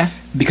bodies. Yeah.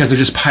 Because they're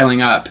just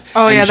piling up.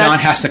 Oh, and John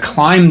has to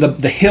climb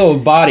the hill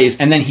of bodies,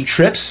 and then he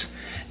trips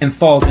and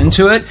falls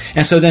into it.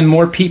 And so then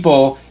more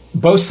people,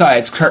 both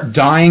sides, start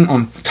dying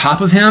on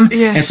top of him.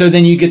 Yeah. And so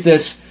then you get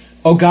this,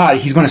 oh God,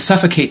 he's going to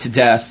suffocate to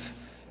death.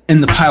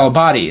 in the pile of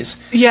bodies.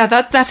 Yeah,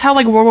 that's how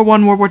like World War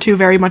I, World War II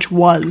very much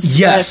was.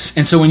 Yes,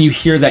 and so when you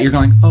hear that, you're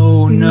going,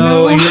 "Oh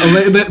no!"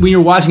 But when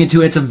you're watching it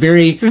too, it's a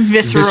very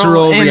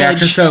visceral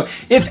reaction. So,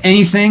 if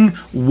anything,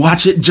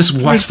 watch it. Just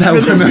watch that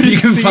one. You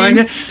can find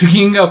it. You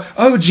can go,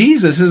 "Oh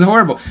Jesus, this is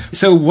horrible."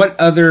 So, what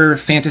other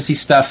fantasy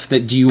stuff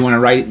that do you want to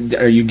write?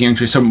 Are you going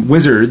to some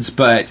wizards?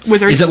 But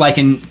is it like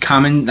in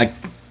common like?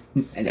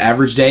 An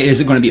average day?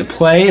 Is it going to be a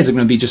play? Is it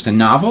going to be just a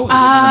novel? Is it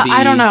going to be...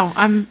 I don't know.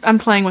 I'm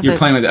playing with it. You're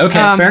playing with it.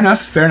 Okay,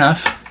 fair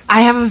enough.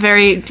 I have a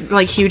very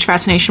like huge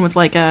fascination with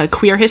like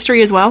queer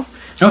history as well.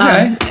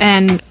 Okay.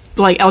 And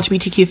like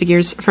LGBTQ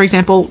figures. For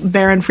example,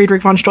 Baron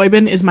Friedrich von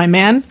Steuben is my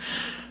man.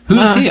 Who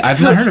is he?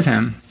 I've not heard of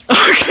him.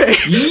 Okay.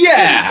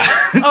 Yeah.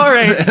 All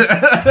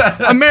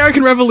right.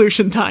 American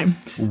Revolution time.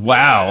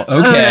 Wow.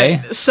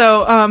 Okay.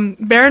 So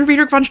Baron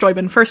Friedrich von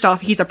Steuben, first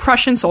off, he's a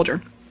Prussian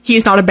soldier. He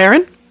is not a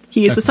baron.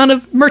 He is the son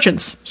of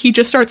merchants. He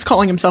just starts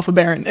calling himself a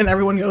baron, and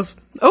everyone goes,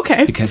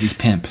 okay. Because he's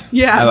pimp.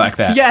 Yeah. I like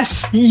that.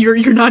 Yes,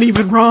 you're not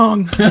even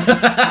wrong.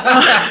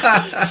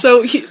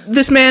 So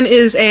this man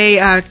is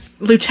a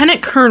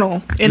lieutenant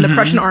colonel in the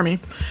Prussian army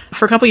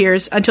for a couple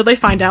years until they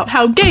find out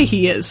how gay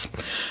he is.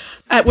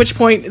 At which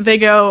point they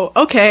go,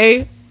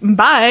 okay,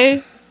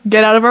 bye,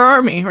 get out of our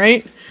army,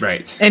 right?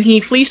 Right. And he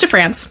flees to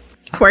France,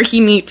 where he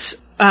meets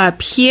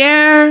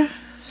Pierre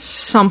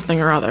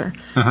something or other.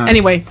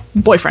 Anyway,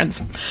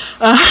 boyfriends.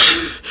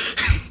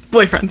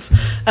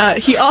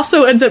 He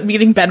also ends up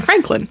meeting Ben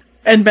Franklin.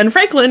 And Ben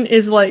Franklin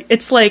is like,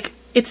 it's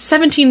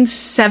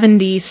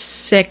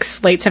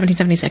 1776, late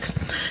 1776.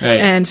 Right.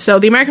 And so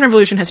the American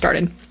Revolution has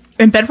started.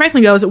 And Ben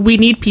Franklin goes, we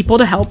need people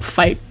to help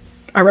fight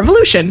our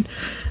revolution.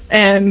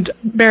 And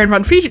Baron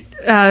von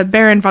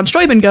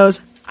Steuben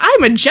goes,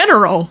 I'm a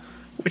general.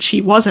 Which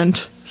he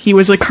wasn't. He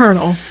was a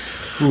colonel.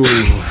 Ooh.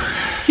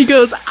 He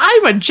goes,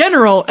 I'm a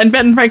general. And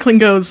Ben Franklin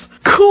goes,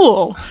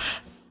 cool.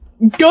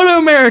 Go to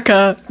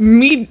America,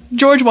 meet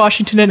George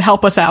Washington, and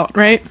help us out,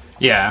 right?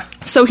 Yeah.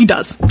 So he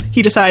does.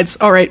 He decides,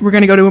 all right, we're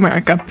going to go to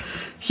America.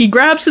 He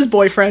grabs his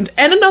boyfriend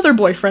and another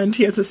boyfriend.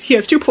 He has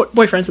two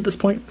boyfriends at this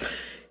point.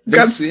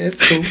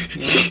 It's cool.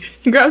 Yeah.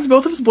 He grabs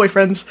both of his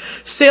boyfriends,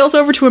 sails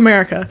over to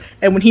America,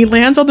 and when he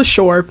lands on the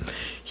shore,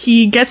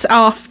 he gets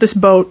off this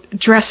boat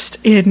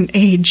dressed in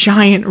a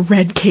giant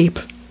red cape.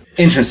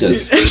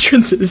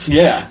 Entrances.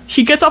 Yeah.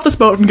 He gets off this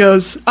boat and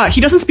goes,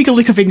 he doesn't speak a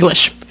lick of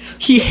English.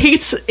 He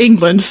hates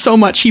England so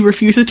much he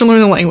refuses to learn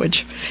the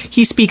language.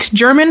 He speaks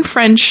German,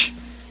 French,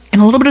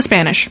 and a little bit of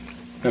Spanish.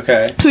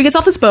 Okay. So he gets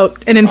off this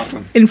boat, and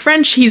in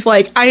French, he's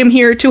like, I am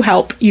here to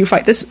help you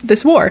fight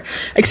this war.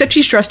 Except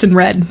he's dressed in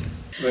red.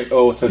 Like,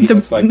 so he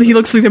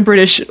looks like a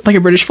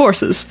British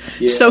forces.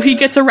 Yeah. So he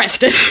gets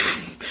arrested.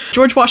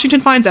 George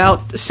Washington finds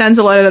out, sends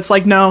a letter that's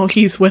like, no,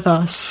 he's with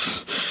us.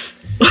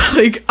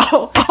 Like,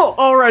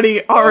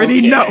 already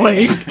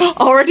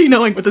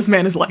knowing what this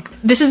man is like.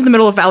 This is in the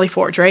middle of Valley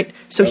Forge, right?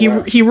 So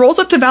he rolls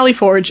up to Valley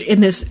Forge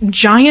in this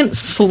giant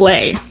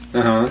sleigh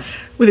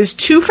with his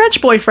two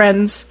French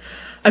boyfriends,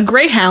 a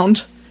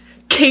greyhound,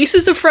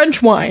 cases of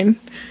French wine,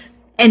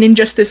 and in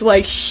just this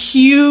like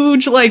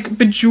huge like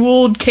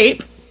bejeweled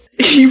cape.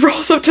 He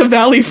rolls up to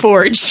Valley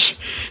Forge,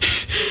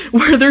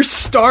 where they're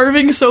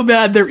starving so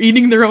bad they're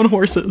eating their own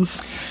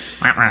horses.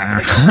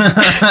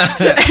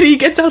 And he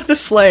gets out of the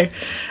sleigh.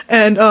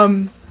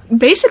 And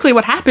basically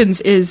what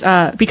happens is,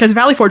 because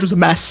Valley Forge was a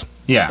mess.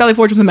 Yeah. Valley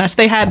Forge was a mess.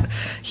 Baron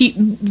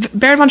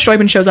von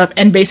Steuben shows up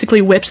and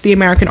basically whips the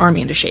American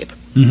army into shape.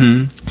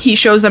 Mm-hmm. He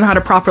shows them how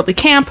to properly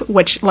camp,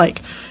 which,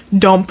 like,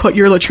 don't put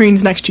your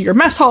latrines next to your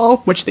mess hall,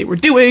 which they were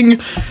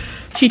doing.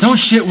 Don't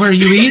shit where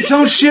you eat.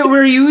 Don't shit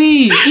where you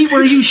eat. Eat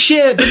where you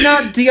shit, but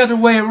not the other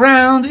way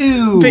around.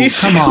 Ew.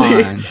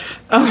 Basically,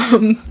 come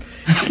on.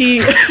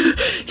 He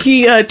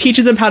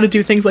teaches them how to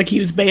do things like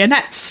use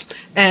bayonets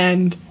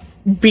and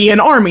be an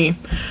army.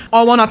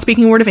 All while not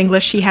speaking a word of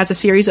English, he has a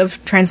series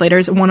of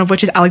translators, one of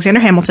which is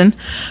Alexander Hamilton,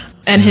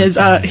 and his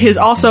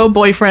also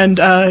boyfriend,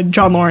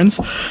 John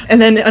Lawrence.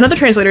 And then another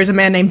translator is a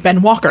man named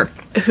Ben Walker,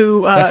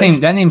 who...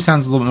 that name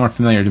sounds a little bit more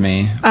familiar to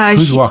me.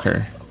 Who's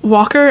Walker?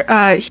 Walker,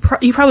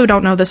 you probably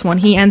don't know this one.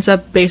 He ends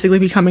up basically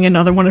becoming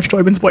another one of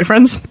Steuben's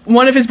boyfriends.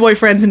 One of his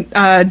boyfriends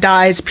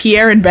dies.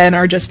 Pierre and Ben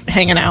are just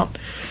hanging out.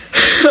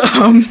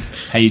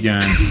 How you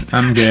doing?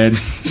 I'm good.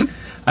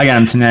 I got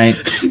him tonight.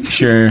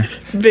 Sure.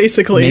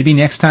 Basically. Maybe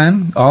next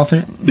time. All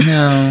three?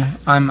 No.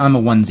 I'm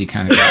a onesie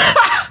kind of guy.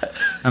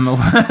 I'm a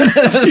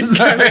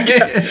Sorry.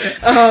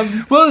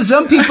 Well,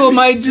 some people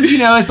might just,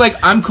 it's like,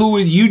 I'm cool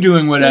with you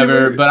doing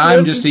whatever, but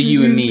I'm just a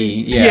you and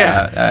me.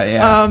 Yeah.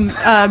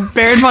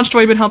 Baron von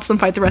Steuben helps them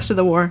fight the rest of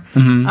the war.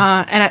 Mm-hmm.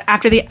 And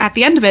at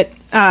the end of it,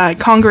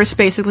 Congress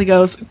basically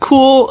goes,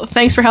 cool,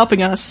 thanks for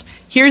helping us.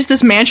 Here's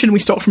this mansion we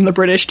stole from the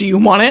British. Do you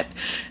want it?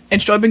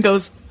 And Steuben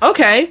goes,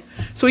 okay.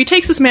 So he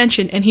takes this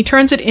mansion and he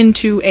turns it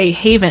into a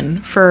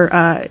haven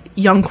for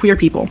young queer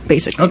people,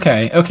 basically.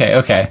 Okay.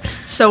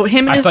 So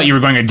I thought you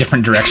were going a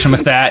different direction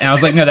with that, and I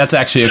was like, no, that's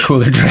actually a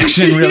cooler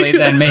direction, really,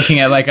 than making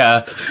it like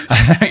a. I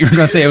thought you were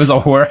going to say it was a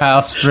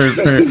whorehouse for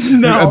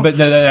no, but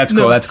no, that's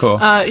cool. That's cool.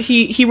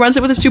 He runs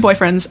it with his two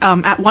boyfriends.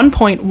 At one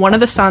point, one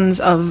of the sons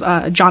of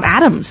John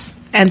Adams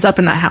ends up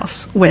in that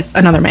house with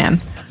another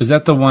man. Was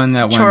that the one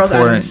that went Charles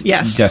poor Adams?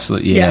 Yes.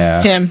 Desolate.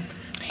 Yeah. Him.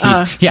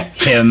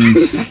 Him.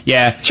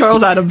 Yeah.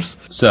 Charles Adams.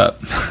 What's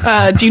up?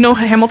 Do you know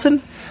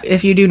Hamilton?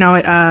 If you do know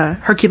it,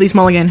 Hercules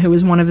Mulligan, who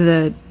was one of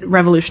the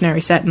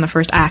revolutionary set in the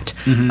first act,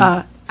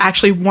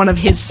 actually one of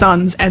his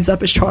sons ends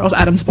up as Charles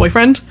Adams'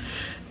 boyfriend,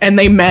 and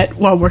they met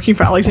while working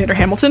for Alexander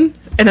Hamilton,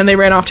 and then they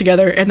ran off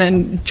together, and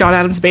then John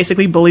Adams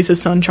basically bullies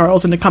his son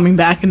Charles into coming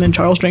back, and then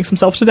Charles drinks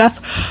himself to death.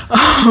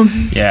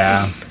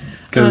 Yeah.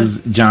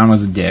 Because John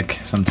was a dick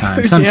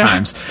sometimes.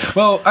 Yeah.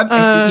 Well,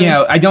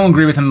 I don't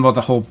agree with him about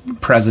the whole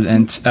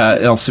president,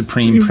 El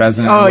Supreme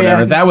President, or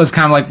whatever. Yeah. That was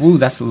kind of like, ooh,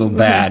 that's a little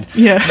bad.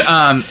 Yeah.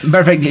 Matter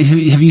of fact,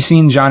 have you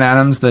seen John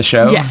Adams, the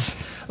show? Yes.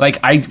 Like,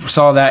 I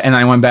saw that, and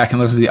I went back and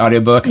listened to the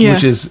audiobook,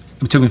 which it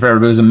took me forever,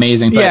 but it was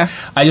amazing. But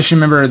I just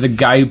remember the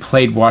guy who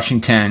played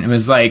Washington. It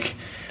was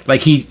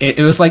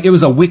it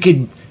was a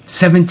wicked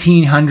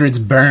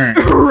 1700s burn.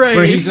 Right.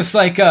 Where he's just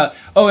like,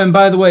 oh, and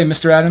by the way,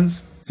 Mr.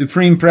 Adams,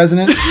 Supreme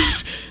President,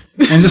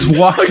 and just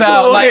walks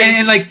out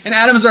and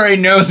Adams already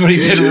knows what he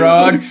did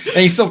wrong, and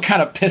he's still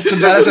kind of pissed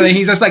about it. So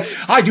he's just like,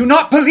 I do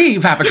not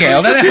believe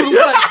Abigail.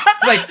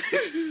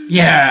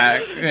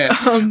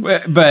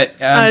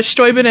 But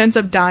Steuben ends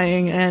up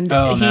dying, and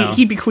no.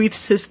 he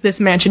bequeaths this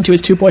mansion to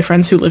his two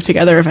boyfriends who live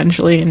together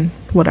eventually, and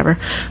whatever.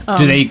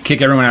 Do they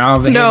kick everyone out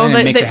of the haven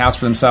and make the house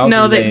for themselves?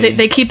 No,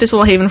 they keep this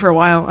little haven for a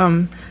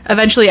while.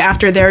 Eventually,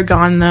 after they're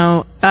gone,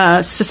 though,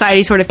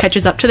 society sort of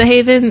catches up to the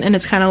haven, and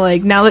it's kind of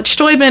like, now that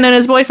Steuben and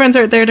his boyfriends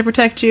aren't there to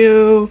protect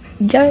you,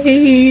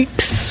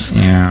 yikes.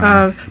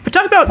 Yeah. But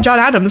talk about John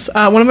Adams.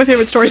 One of my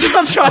favorite stories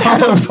about John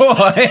Adams. Oh,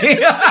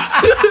 boy.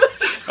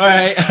 All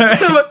right.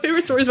 One of my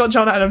favorite stories about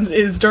John Adams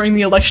is during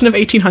the election of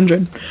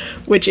 1800,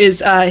 which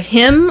is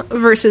him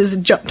versus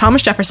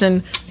Thomas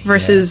Jefferson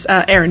versus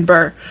Aaron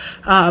Burr.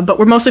 But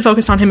we're mostly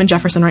focused on him and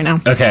Jefferson right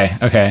now.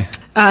 Okay.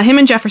 Him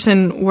and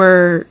Jefferson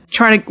were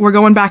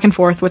going back and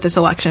forth with this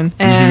election,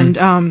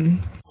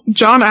 and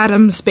John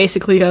Adams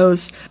basically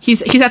goes,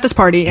 he's at this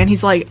party, and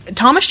he's like,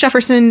 Thomas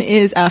Jefferson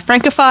is a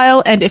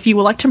Francophile, and if you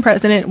elect him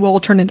president, we'll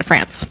turn into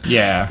France.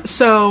 Yeah.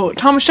 So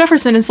Thomas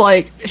Jefferson is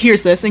like,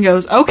 hears this and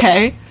goes,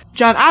 okay,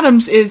 John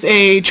Adams is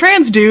a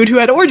trans dude who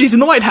had orgies in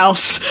the White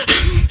House.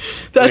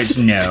 That's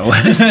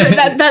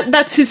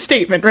his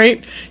statement,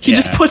 right? He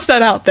just puts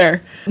that out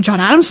there.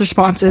 John Adams'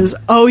 response is,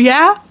 oh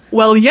yeah?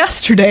 Well,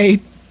 yesterday,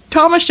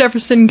 Thomas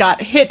Jefferson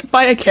got hit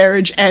by a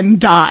carriage and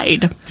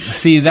died.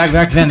 See,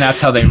 back then, that's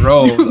how they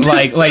roll.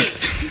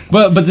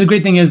 But the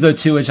great thing is, though,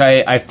 too, which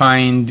I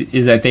find,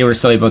 is that they were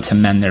still able to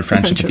mend their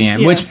friendship at the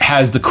end, which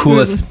has the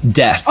coolest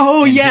death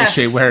in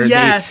history, where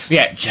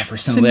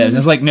Jefferson lives.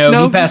 It's like,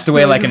 no, he passed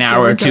away like an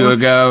hour or two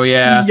ago.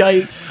 Yeah.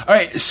 Yikes. All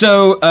right,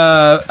 so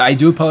I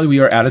do apologize. We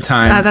are out of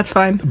time. That's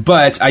fine.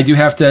 But I do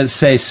have to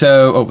say,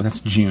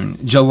 that's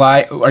June.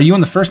 July. Are you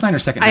on the first night or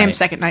second night? I am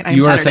second night.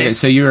 You are second.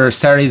 So you're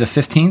Saturday the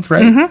 15th,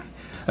 right? Mm-hmm.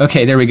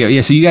 Okay, there we go.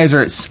 Yeah, so you guys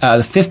are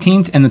the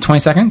 15th and the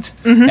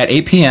 22nd at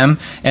 8 p.m.,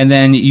 and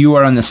then you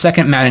are on the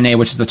second matinee,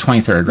 which is the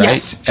 23rd, right?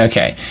 Yes.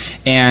 Okay.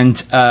 And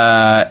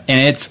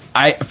it's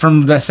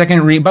from the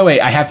second reading. By the way,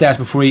 I have to ask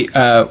before we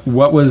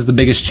what was the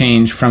biggest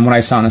change from what I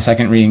saw in the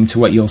second reading to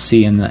what you'll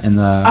see in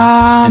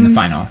the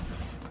final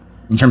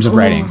in terms of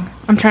writing?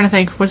 I'm trying to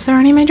think. Was there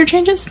any major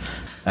changes?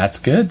 That's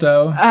good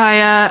though.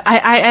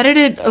 I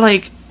edited,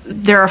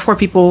 there are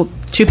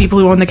two people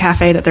who own the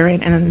cafe that they're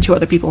in, and then the two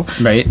other people.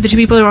 Right. The two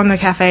people who own the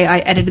cafe, I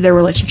edited their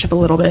relationship a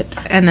little bit,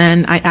 and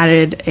then I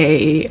added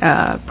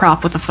a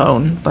prop with a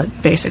phone,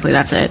 but basically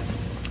that's it.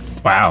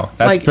 Wow,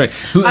 that's great.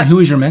 Who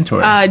is your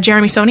mentor?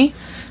 Jeremy Stoney.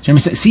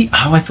 See,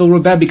 I feel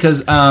real bad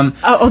because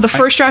the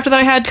first draft that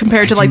I had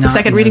compared to the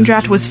second reading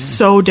draft was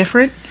so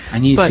different. I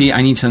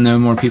need to know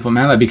more people in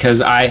MATLAB, because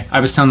I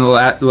was telling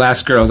the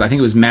last girls, I think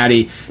it was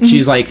Maddie,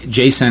 she's like,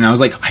 Jason. I was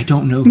like, I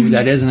don't know who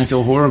that is, and I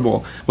feel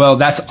horrible. Well,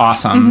 that's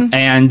awesome.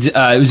 And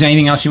was there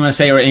anything else you want to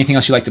say, or anything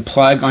else you'd like to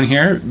plug on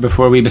here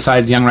before we,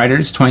 besides Young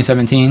Writers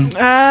 2017?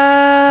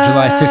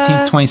 July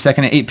 15th,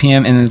 22nd at 8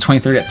 p.m., and then the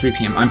 23rd at 3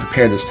 p.m. I'm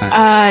prepared this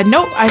time.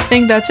 Nope, I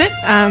think that's it.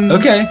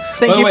 Okay.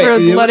 Thank you for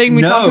letting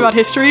me talk about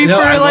history.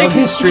 I love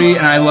history,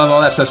 and I love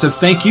all that stuff. So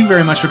thank you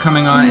very much for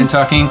coming on and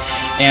talking.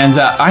 And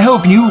I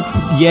hope you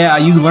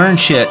learn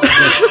shit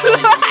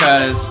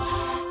because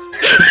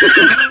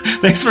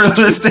thanks for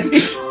listening.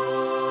 Get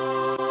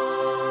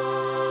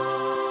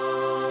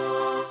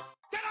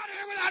out of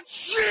here without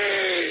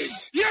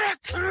cheese! You're a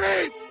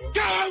creep!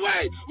 Go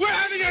away! We're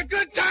having a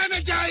good time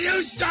until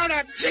you start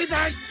up,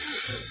 cheapers!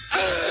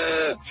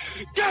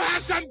 Go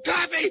have some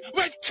coffee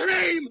with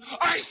cream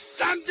or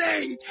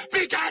something,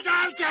 because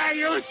I'll tell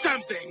you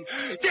something.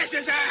 This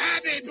is a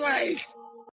happy place.